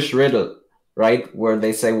Jewish riddle, right? Where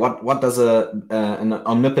they say what does an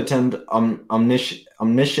omnipotent,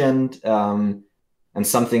 omniscient, and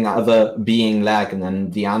something other being lack, and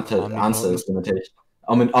then the answer is limitation.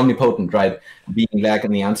 Omnipotent, right? Being lack,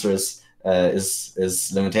 and the answer is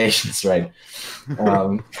limitations, right?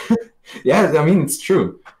 Yeah, I mean it's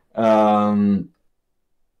true, and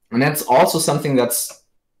that's also something that's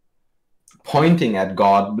pointing at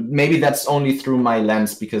God, but maybe that's only through my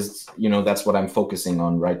lens because that's what I'm focusing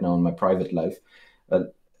on right now in my private life.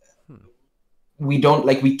 But we don't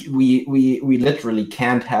like we literally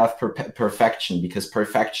can't have perfection because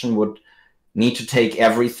perfection would need to take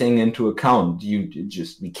everything into account.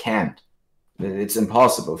 We can't. It's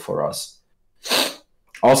impossible for us.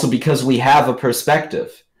 Also because we have a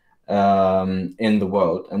perspective in the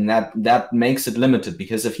world, and that makes it limited,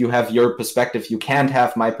 because if you have your perspective, you can't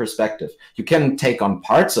have my perspective. You can take on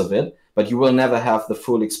parts of it, but you will never have the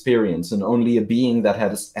full experience, and only a being that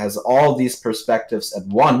has all these perspectives at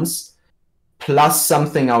once, plus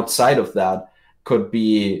something outside of that, could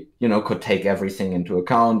be, could take everything into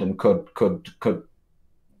account and could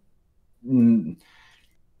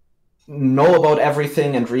know about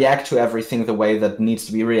everything and react to everything the way that needs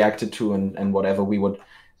to be reacted to, and whatever we would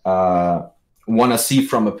want to see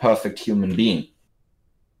from a perfect human being.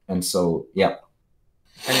 And so, yeah.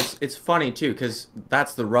 And it's funny too, because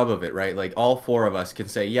that's the rub of it, right? Like all four of us can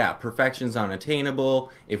say, yeah, perfection's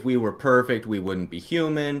unattainable. If we were perfect, we wouldn't be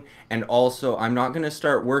human. And also, I'm not going to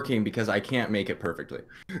start working because I can't make it perfectly.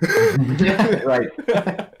 Right.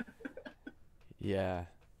 Yeah.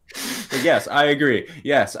 But yes, I agree.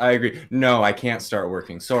 Yes, I agree. No, I can't start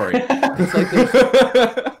working. Sorry. It's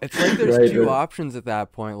like there's two options at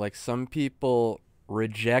that point. Like some people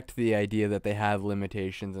reject the idea that they have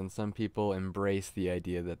limitations, and some people embrace the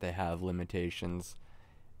idea that they have limitations.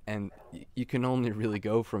 And you can only really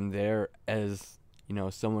go from there as,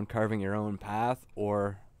 someone carving your own path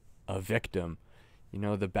or a victim.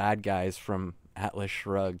 The bad guys from Atlas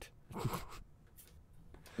Shrugged.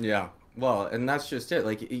 Yeah. Well, and that's just it.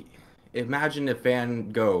 Like, imagine if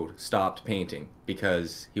Van Gogh stopped painting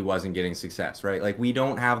because he wasn't getting success, right? Like, we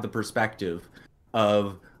don't have the perspective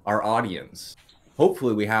of our audience.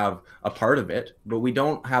 Hopefully we have a part of it, but we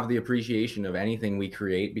don't have the appreciation of anything we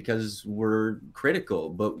create because we're critical.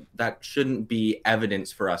 But that shouldn't be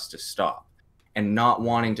evidence for us to stop. And not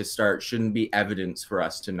wanting to start shouldn't be evidence for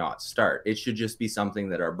us to not start. It should just be something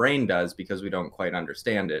that our brain does because we don't quite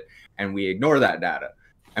understand it, and we ignore that data.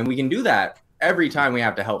 And we can do that every time we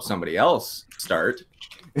have to help somebody else start.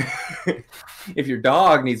 If your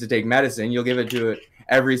dog needs to take medicine, you'll give it to it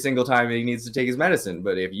every single time he needs to take his medicine.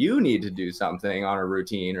 But if you need to do something on a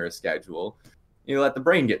routine or a schedule, you let the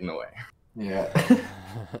brain get in the way. Yeah.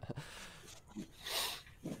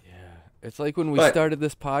 Yeah. It's like when we started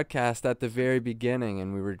this podcast at the very beginning,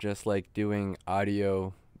 and we were just like doing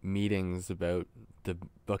audio meetings about the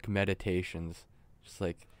book Meditations. Just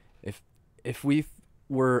like if we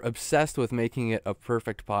were obsessed with making it a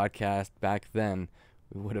perfect podcast back then,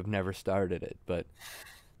 we would have never started it. But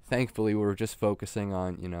thankfully, we were just focusing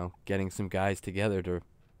on, getting some guys together to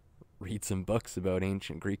read some books about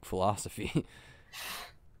ancient Greek philosophy.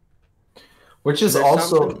 Which is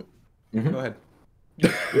also... Go ahead.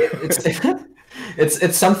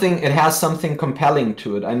 It's something, it has something compelling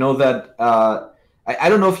to it. I know that, I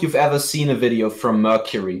don't know if you've ever seen a video from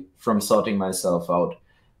Mercury from Sorting Myself Out.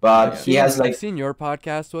 But he has I've seen your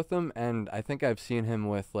podcast with him, and I think I've seen him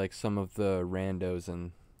with like some of the randos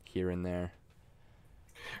and here and there.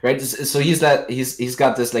 Right, so he's got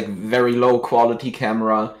this like very low quality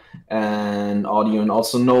camera and audio, and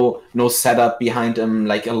also no setup behind him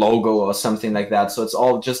like a logo or something like that. So it's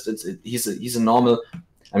all just he's a normal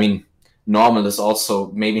I mean, normal is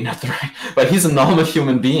also maybe not the right, but he's a normal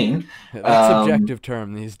human being. That's a subjective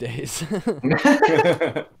term these days.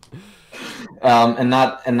 And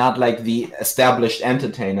not like the established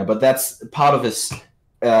entertainer, but that's part of his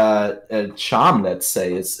charm. Let's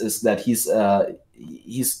say is that he's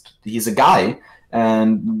a guy,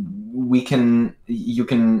 and you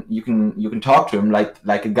can talk to him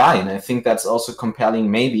like a guy, and I think that's also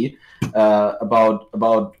compelling. Maybe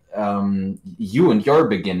about you and your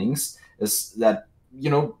beginnings is that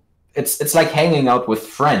it's like hanging out with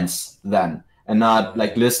friends then, and not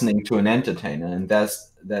like listening to an entertainer, and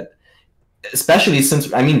that's that. Especially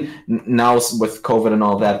since, I mean, now with COVID and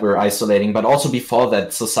all that, we're isolating, but also before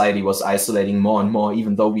that, society was isolating more and more,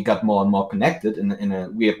 even though we got more and more connected in a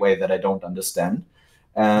weird way that I don't understand.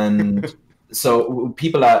 And so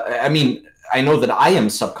people are, I mean, I know that I am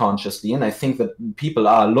subconsciously, and I think that people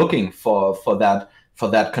are looking for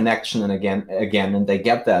that connection, and again, and they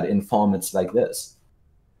get that in formats like this.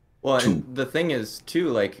 Well, and the thing is too,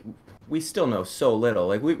 like, we still know so little.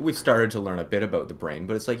 Like, we've started to learn a bit about the brain,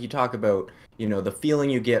 but it's like you talk about, the feeling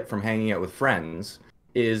you get from hanging out with friends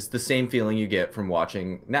is the same feeling you get from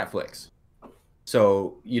watching Netflix.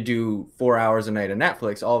 So you do 4 hours a night of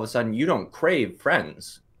Netflix, all of a sudden you don't crave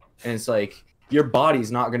friends. And it's like your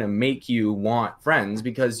body's not going to make you want friends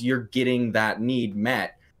because you're getting that need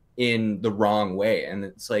met in the wrong way. And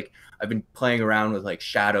it's like I've been playing around with like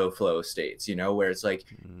shadow flow states, where it's like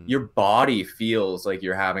your body feels like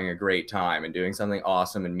you're having a great time and doing something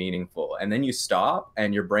awesome and meaningful, and then you stop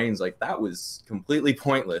and your brain's like, that was completely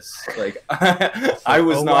pointless. Like I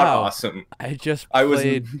was not awesome. I just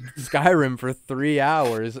played Skyrim for 3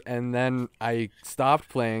 hours and then I stopped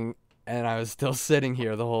playing and I was still sitting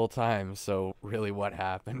here the whole time. So really, what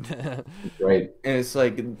happened? Right. And it's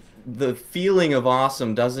like the feeling of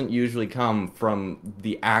awesome doesn't usually come from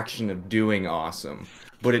the action of doing awesome,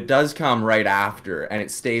 but it does come right after, and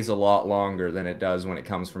it stays a lot longer than it does when it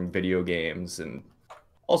comes from video games and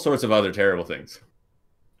all sorts of other terrible things.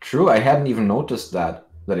 True, I hadn't even noticed that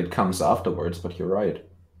it comes afterwards, but you're right.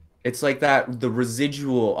 It's like the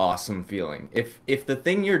residual awesome feeling. If the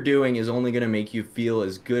thing you're doing is only going to make you feel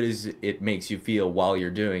as good as it makes you feel while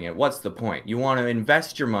you're doing it, what's the point? You want to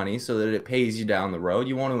invest your money so that it pays you down the road.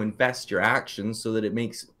 You want to invest your actions so that it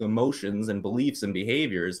makes emotions and beliefs and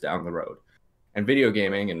behaviors down the road. And video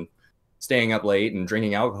gaming and staying up late and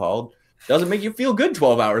drinking alcohol doesn't make you feel good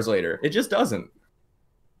 12 hours later. It just doesn't.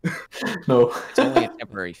 No. It's only a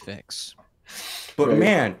temporary fix. But right.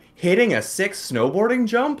 Man, hitting a 6 snowboarding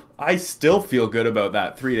jump, I still feel good about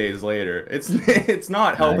that 3 days later. It's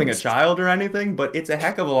not helping a child or anything, but it's a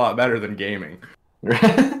heck of a lot better than gaming.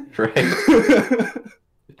 Right.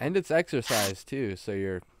 And it's exercise too, so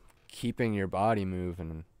you're keeping your body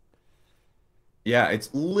moving. Yeah,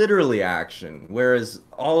 it's literally action. Whereas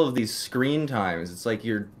all of these screen times, it's like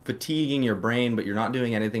you're fatiguing your brain, but you're not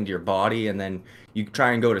doing anything to your body, and then you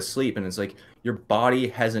try and go to sleep, and it's like your body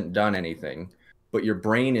hasn't done anything, but your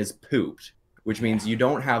brain is pooped, which means you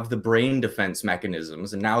don't have the brain defense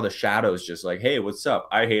mechanisms, and now the shadow's just like, hey, what's up?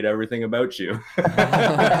 I hate everything about you.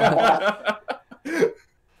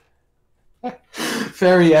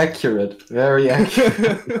 Very accurate. Very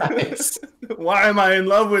accurate. Nice. Why am I in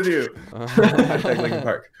love with you? Linkin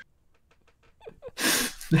Park.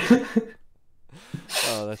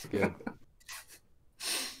 Oh, that's good.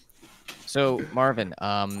 So, Marvin,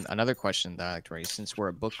 another question that I'd like to raise, since we're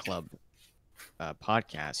a book club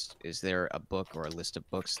podcast, is there a book or a list of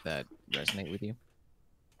books that resonate with you?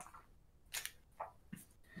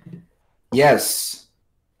 Yes.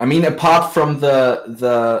 I mean, apart from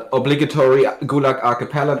the obligatory Gulag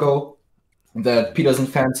Archipelago that Peterson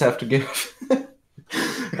fans have to give,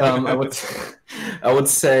 I would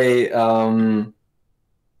say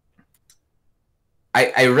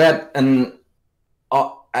I read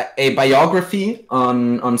a biography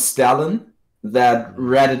on Stalin that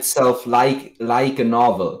read itself like a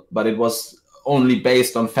novel, but it was only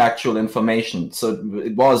based on factual information. So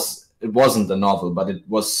it wasn't a novel, but it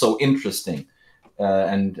was so interesting.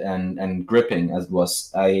 And gripping as it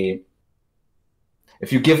was.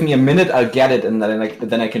 If you give me a minute, I'll get it, and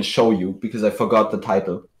then I can show you, because I forgot the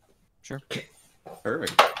title. Sure.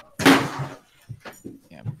 Perfect.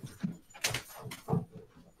 Yeah.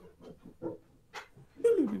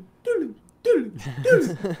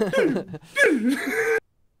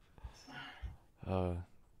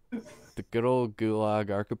 The good old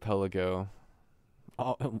Gulag Archipelago.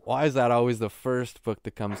 Why is that always the first book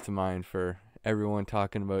that comes to mind for everyone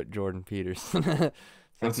talking about Jordan Peterson?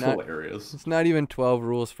 That's hilarious. It's not even 12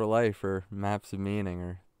 Rules for Life or Maps of Meaning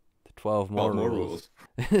or the 12 more rules.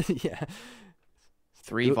 Yeah.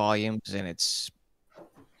 3 volumes, and it's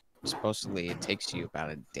supposedly it takes you about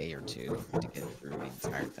a day or two to get through the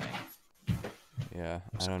entire thing. Yeah,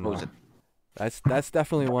 I don't know. That's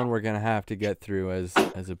definitely one we're gonna have to get through as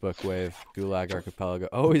a book wave. Gulag Archipelago.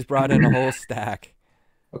 Oh, he's brought in a whole stack.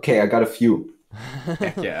 Okay, I got a few.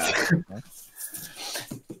 Yeah.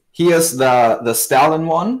 Here's the Stalin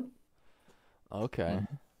one. Okay.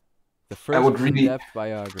 The first in-depth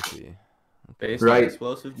biography. Based on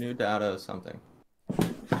explosive new data something.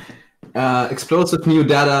 Explosive new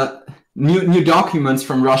data, new documents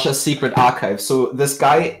from Russia's secret archive. So this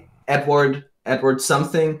guy, Edward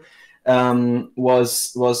something,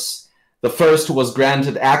 was the first who was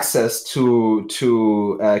granted access to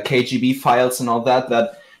KGB files and all that.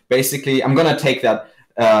 That basically, I'm gonna take that.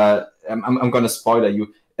 I'm gonna spoiler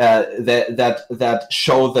you. That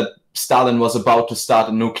show that Stalin was about to start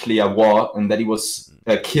a nuclear war and that he was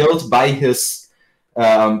killed by his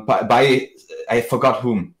by I forgot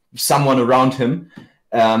whom, someone around him,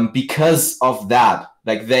 because of that.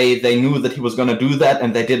 Like they knew that he was going to do that,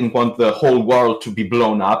 and they didn't want the whole world to be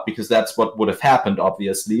blown up, because that's what would have happened,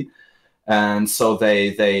 obviously. And so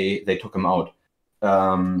they took him out.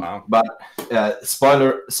 Wow. But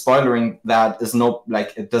spoilering that is no,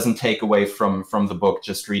 like, it doesn't take away from the book.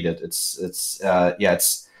 Just read it.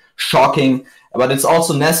 It's shocking, but it's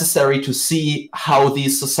also necessary to see how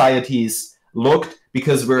these societies looked,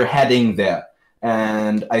 because we're heading there.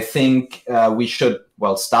 And I think we should,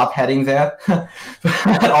 well, stop heading there,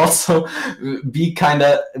 but also be kind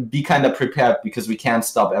of prepared, because we can't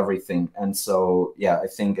stop everything. And so, yeah, I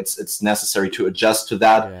think it's necessary to adjust to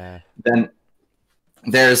that. Yeah. Then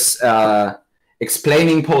there's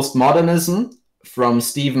Explaining Postmodernism from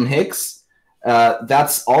Stephen Hicks.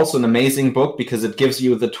 That's also an amazing book, because it gives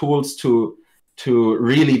you the tools to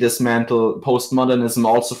really dismantle postmodernism,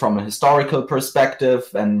 also from a historical perspective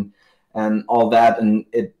and all that. And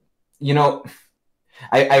it, you know,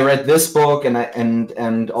 I read this book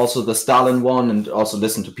and also the Stalin one, and also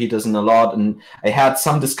listened to Peterson a lot. And I had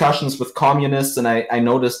some discussions with communists, and I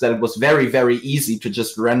noticed that it was very, very easy to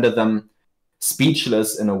just render them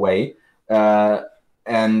speechless in a way,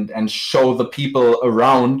 and show the people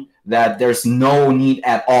around that there's no need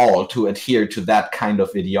at all to adhere to that kind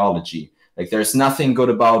of ideology. Like, there's nothing good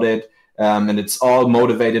about it. And it's all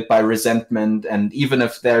motivated by resentment. And even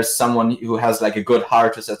if there's someone who has like a good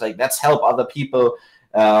heart who says like, let's help other people,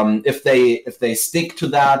 if they stick to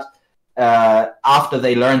that, after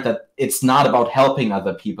they learned that it's not about helping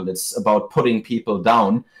other people, it's about putting people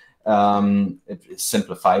down, it's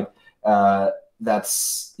simplified.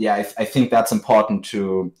 That's, yeah, I think that's important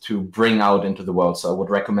to bring out into the world. So I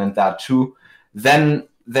would recommend that too. Then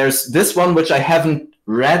there's this one, which I haven't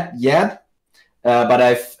read yet. But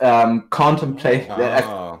I've contemplated.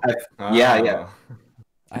 Yeah.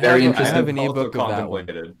 Very interesting. I have an ebook of that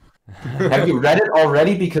one. Have you read it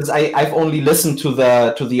already? Because I've only listened to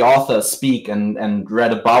the author speak and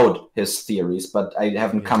read about his theories, but I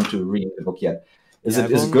haven't come to read the book yet. Is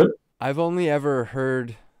it good? I've only ever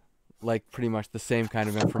heard like pretty much the same kind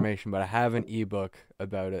of information, but I have an ebook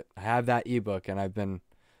about it. I have that ebook, and I've been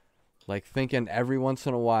like thinking every once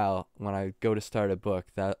in a while when I go to start a book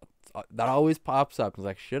that always pops up. It's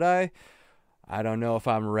like, should I? I don't know if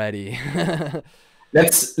I'm ready.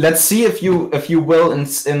 Let's see if you will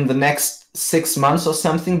in the next 6 months or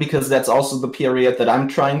something, because that's also the period that I'm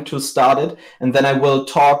trying to start it. And then I will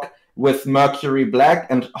talk with Mercury Black,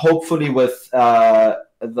 and hopefully with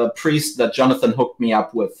the priest that Jonathan hooked me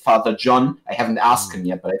up with, Father John. I haven't asked him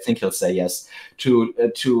yet, but I think he'll say yes,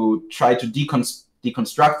 to try to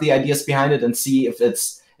deconstruct the ideas behind it and see if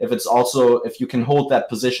if you can hold that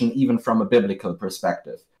position even from a biblical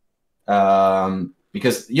perspective.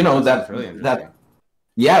 Because, you know, that's really that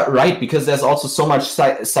yeah, right, because there's also so much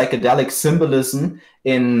psychedelic symbolism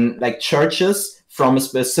in like churches from a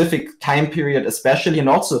specific time period, especially, and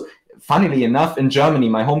also, funnily enough, in Germany,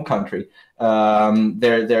 my home country,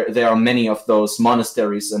 there are many of those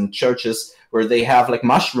monasteries and churches where they have like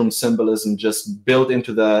mushroom symbolism just built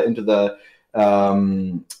into the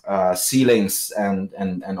ceilings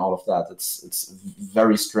and all of that. It's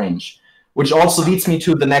very strange. Which also leads me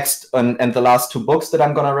to the next and the last two books that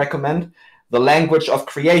I'm going to recommend. The Language of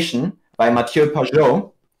Creation by Mathieu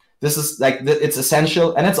Pajot. This is like, it's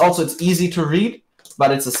essential, and it's easy to read,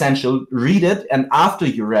 but it's essential. Read it, and after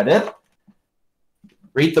you read it,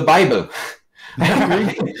 read the Bible.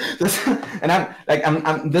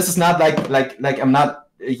 This is not like I'm not,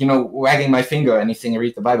 you know, wagging my finger or anything.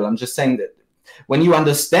 Read the Bible. I'm just saying that when you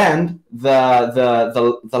understand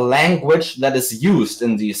the language that is used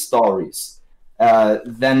in these stories,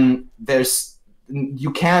 then there's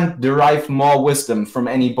you can't derive more wisdom from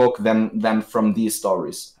any book than from these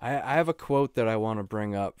stories. I have a quote that I want to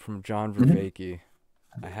bring up from John Vervaeke.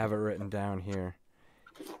 I have it written down here,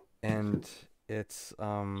 and it's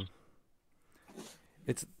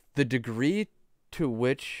the degree to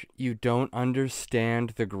which you don't understand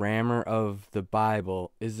the grammar of the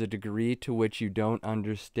Bible is the degree to which you don't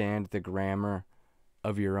understand the grammar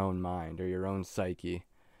of your own mind or your own psyche.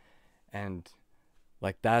 And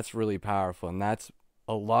like, that's really powerful, and that's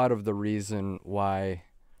a lot of the reason why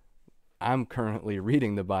I'm currently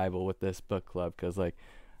reading the Bible with this book club, because like,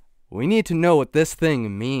 we need to know what this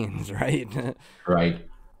thing means, right? Right.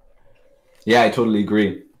 Yeah, I totally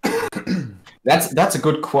agree. That's a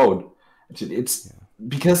good quote. It's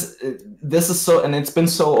because this is so, and it's been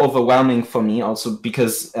so overwhelming for me also,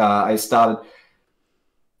 because I started.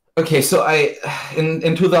 Okay, so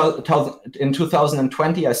in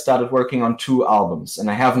 2020 I started working on 2 albums, and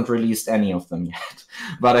I haven't released any of them yet,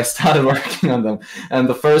 but I started working on them. And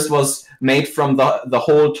the first was made from the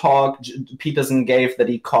whole talk Peterson gave that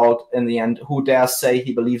he called in the end, "Who Dares Say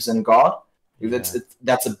He Believes in God?" Yeah.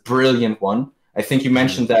 That's a brilliant one. I think you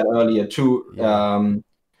mentioned that earlier too. Yeah.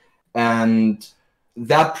 And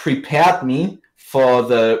that prepared me for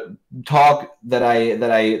the talk that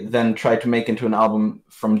I then tried to make into an album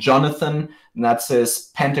from Jonathan, and that's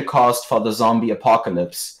his Pentecost for the Zombie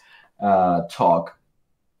Apocalypse talk.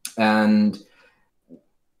 And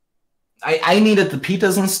I needed the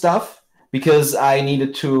Peterson stuff because I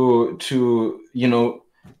needed to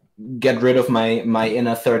get rid of my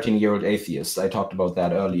inner 13-year-old atheist. I talked about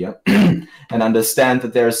that earlier, and understand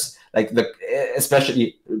that there's like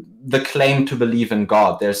especially the claim to believe in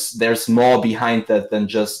God. There's more behind that than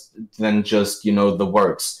just the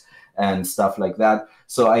works and stuff like that.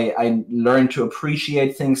 So I learned to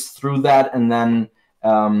appreciate things through that, and then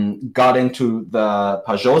got into the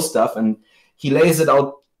Pajot stuff, and he lays it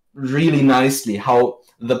out really nicely how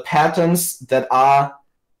the patterns that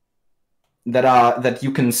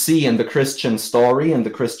you can see in the Christian story and the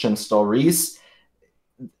Christian stories,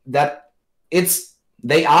 that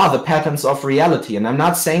they are the patterns of reality. And I'm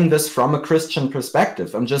not saying this from a Christian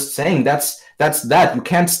perspective. I'm just saying that's that. You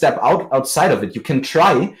can't step outside of it. You can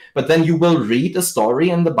try, but then you will read a story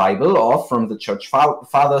in the Bible or from the church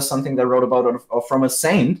father, something they wrote about, or from a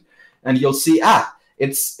saint, and you'll see,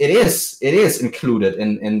 it is included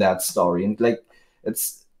in that story. And like,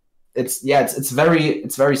 it's very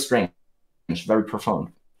strange, very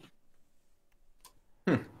profound.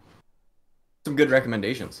 Some good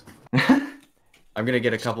recommendations. I'm going to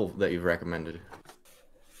get a couple that you've recommended.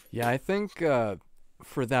 Yeah, I think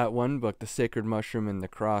for that one book, The Sacred Mushroom and the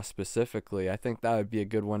Cross specifically, I think that would be a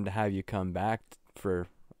good one to have you come back for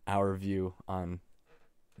our view on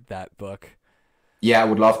that book. Yeah, I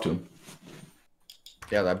would love to.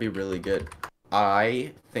 Yeah, that'd be really good.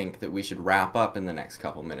 I think that we should wrap up in the next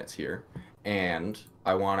couple minutes here. And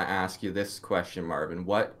I want to ask you this question, Marvin.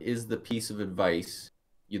 What is the piece of advice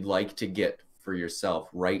you'd like to get for yourself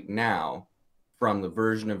right now from the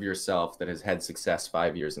version of yourself that has had success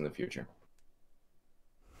 5 years in the future?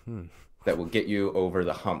 That will get you over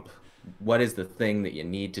the hump. What is the thing that you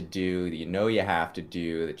need to do, that you know you have to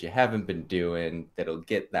do, that you haven't been doing, that'll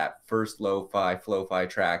get that first lo-fi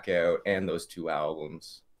track out and those 2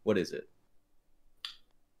 albums? What is it?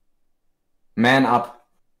 Man up.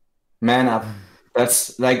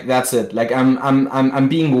 That's it. Like, I'm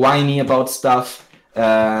being whiny about stuff.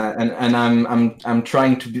 And I'm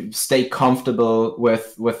trying to stay comfortable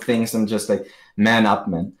with things, and just like, man up,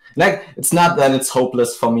 man. Like, it's not that it's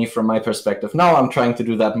hopeless for me from my perspective. No, I'm trying to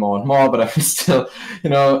do that more and more, but I'm still,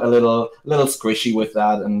 a little squishy with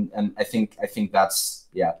that, and I think that's,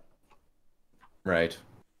 yeah. Right.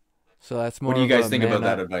 So that's more. What do you guys think about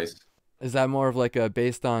that advice? Is that more of like a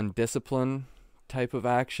based on discipline type of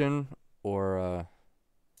action, or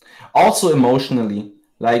also emotionally?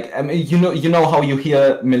 Like, I mean, you know how you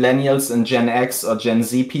hear millennials and Gen X or Gen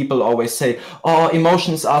Z people always say, "Oh,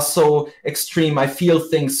 emotions are so extreme. I feel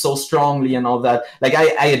things so strongly," and all that. Like,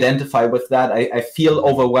 I identify with that. I feel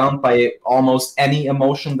overwhelmed by almost any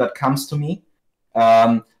emotion that comes to me.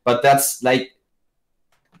 But that's like,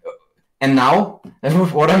 and now,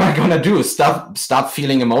 what am I gonna do? Stop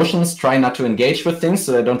feeling emotions? Try not to engage with things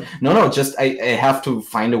so I don't? No. Just I have to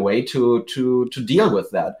find a way to deal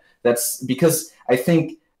with that. That's because I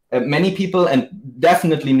think many people, and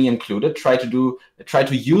definitely me included, try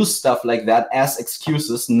to use stuff like that as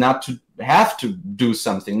excuses not to have to do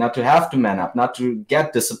something, not to have to man up, not to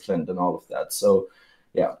get disciplined, and all of that. So,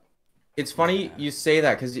 yeah. It's funny you say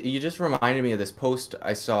that because you just reminded me of this post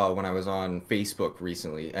I saw when I was on Facebook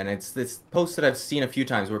recently, and it's this post that I've seen a few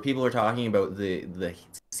times where people are talking about the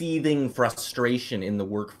seething frustration in the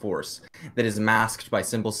workforce that is masked by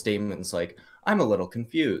simple statements like "I'm a little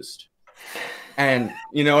confused," and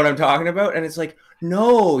you know what I'm talking about. And it's like,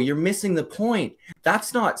 no, you're missing the point.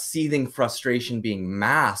 That's not seething frustration being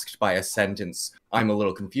masked by a sentence, "I'm a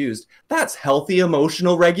little confused." That's healthy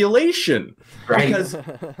emotional regulation. Right. Because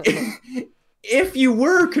if you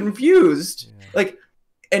were confused, like,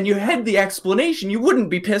 and you had the explanation, you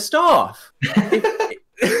wouldn't be pissed off.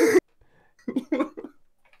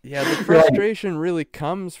 Yeah, the frustration really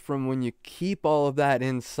comes from when you keep all of that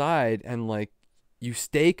inside and like you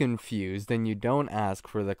stay confused and you don't ask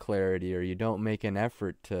for the clarity or you don't make an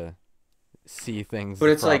effort to see things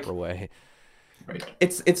the proper way. Right.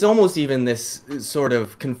 It's almost even this sort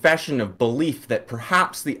of confession of belief that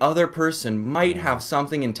perhaps the other person might have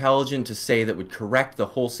something intelligent to say that would correct the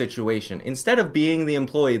whole situation. Instead of being the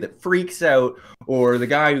employee that freaks out or the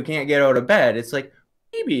guy who can't get out of bed, it's like,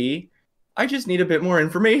 maybe I just need a bit more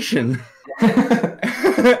information.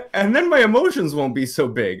 And then my emotions won't be so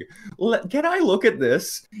big. Can I look at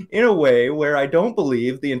this in a way where I don't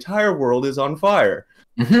believe the entire world is on fire?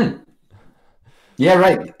 Mm-hmm. Yeah,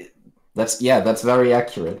 right. That's very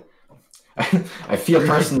accurate. I feel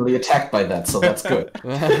personally attacked by that, so that's good.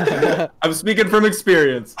 I'm speaking from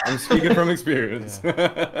experience. It's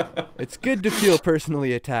good to feel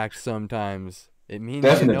personally attacked sometimes. It means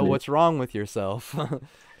Definitely. you know what's wrong with yourself.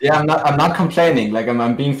 Yeah, I'm not complaining. Like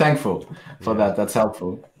I'm being thankful for that. That's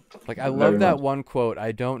helpful. Like I love that one quote.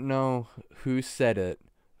 I don't know who said it,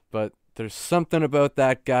 but there's something about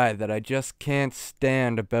that guy that I just can't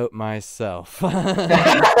stand about myself.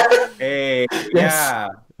 Hey, yeah.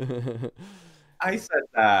 I said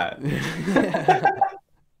that.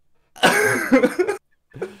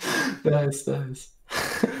 Nice.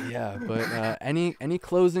 Yeah, but any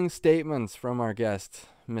closing statements from our guest,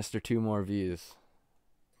 Mr. 2morVs?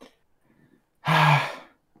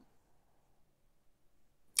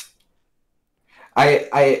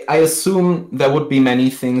 I assume there would be many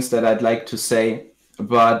things that I'd like to say,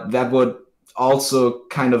 but that would also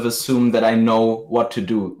kind of assume that I know what to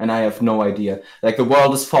do, and I have no idea. Like the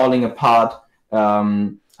world is falling apart.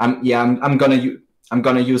 I'm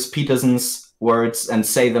gonna use Peterson's words and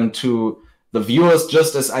say them to the viewers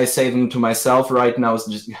just as I say them to myself right now. Is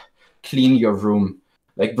just clean your room,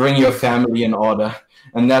 like bring your family in order,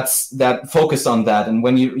 and focus on that. And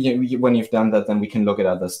when you've done that, then we can look at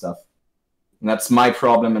other stuff. And that's my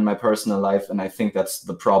problem in my personal life, and I think that's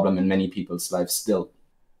the problem in many people's lives still.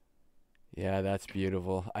 Yeah, that's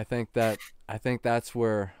beautiful. I think that's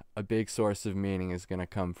where a big source of meaning is going to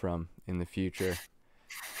come from in the future.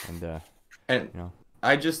 And you know,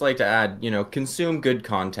 I'd just like to add, consume good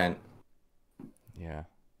content. Yeah.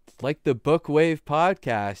 Like the Bookwave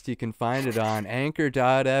podcast, you can find it on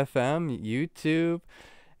Anchor.fm, YouTube,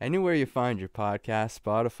 anywhere you find your podcast,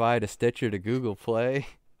 Spotify to Stitcher to Google Play.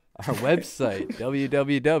 Our website,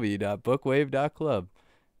 www.bookwave.club.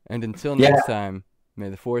 And until next time, may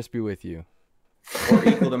the force be with you. Or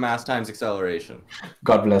equal to mass times acceleration.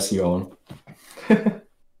 God bless you all.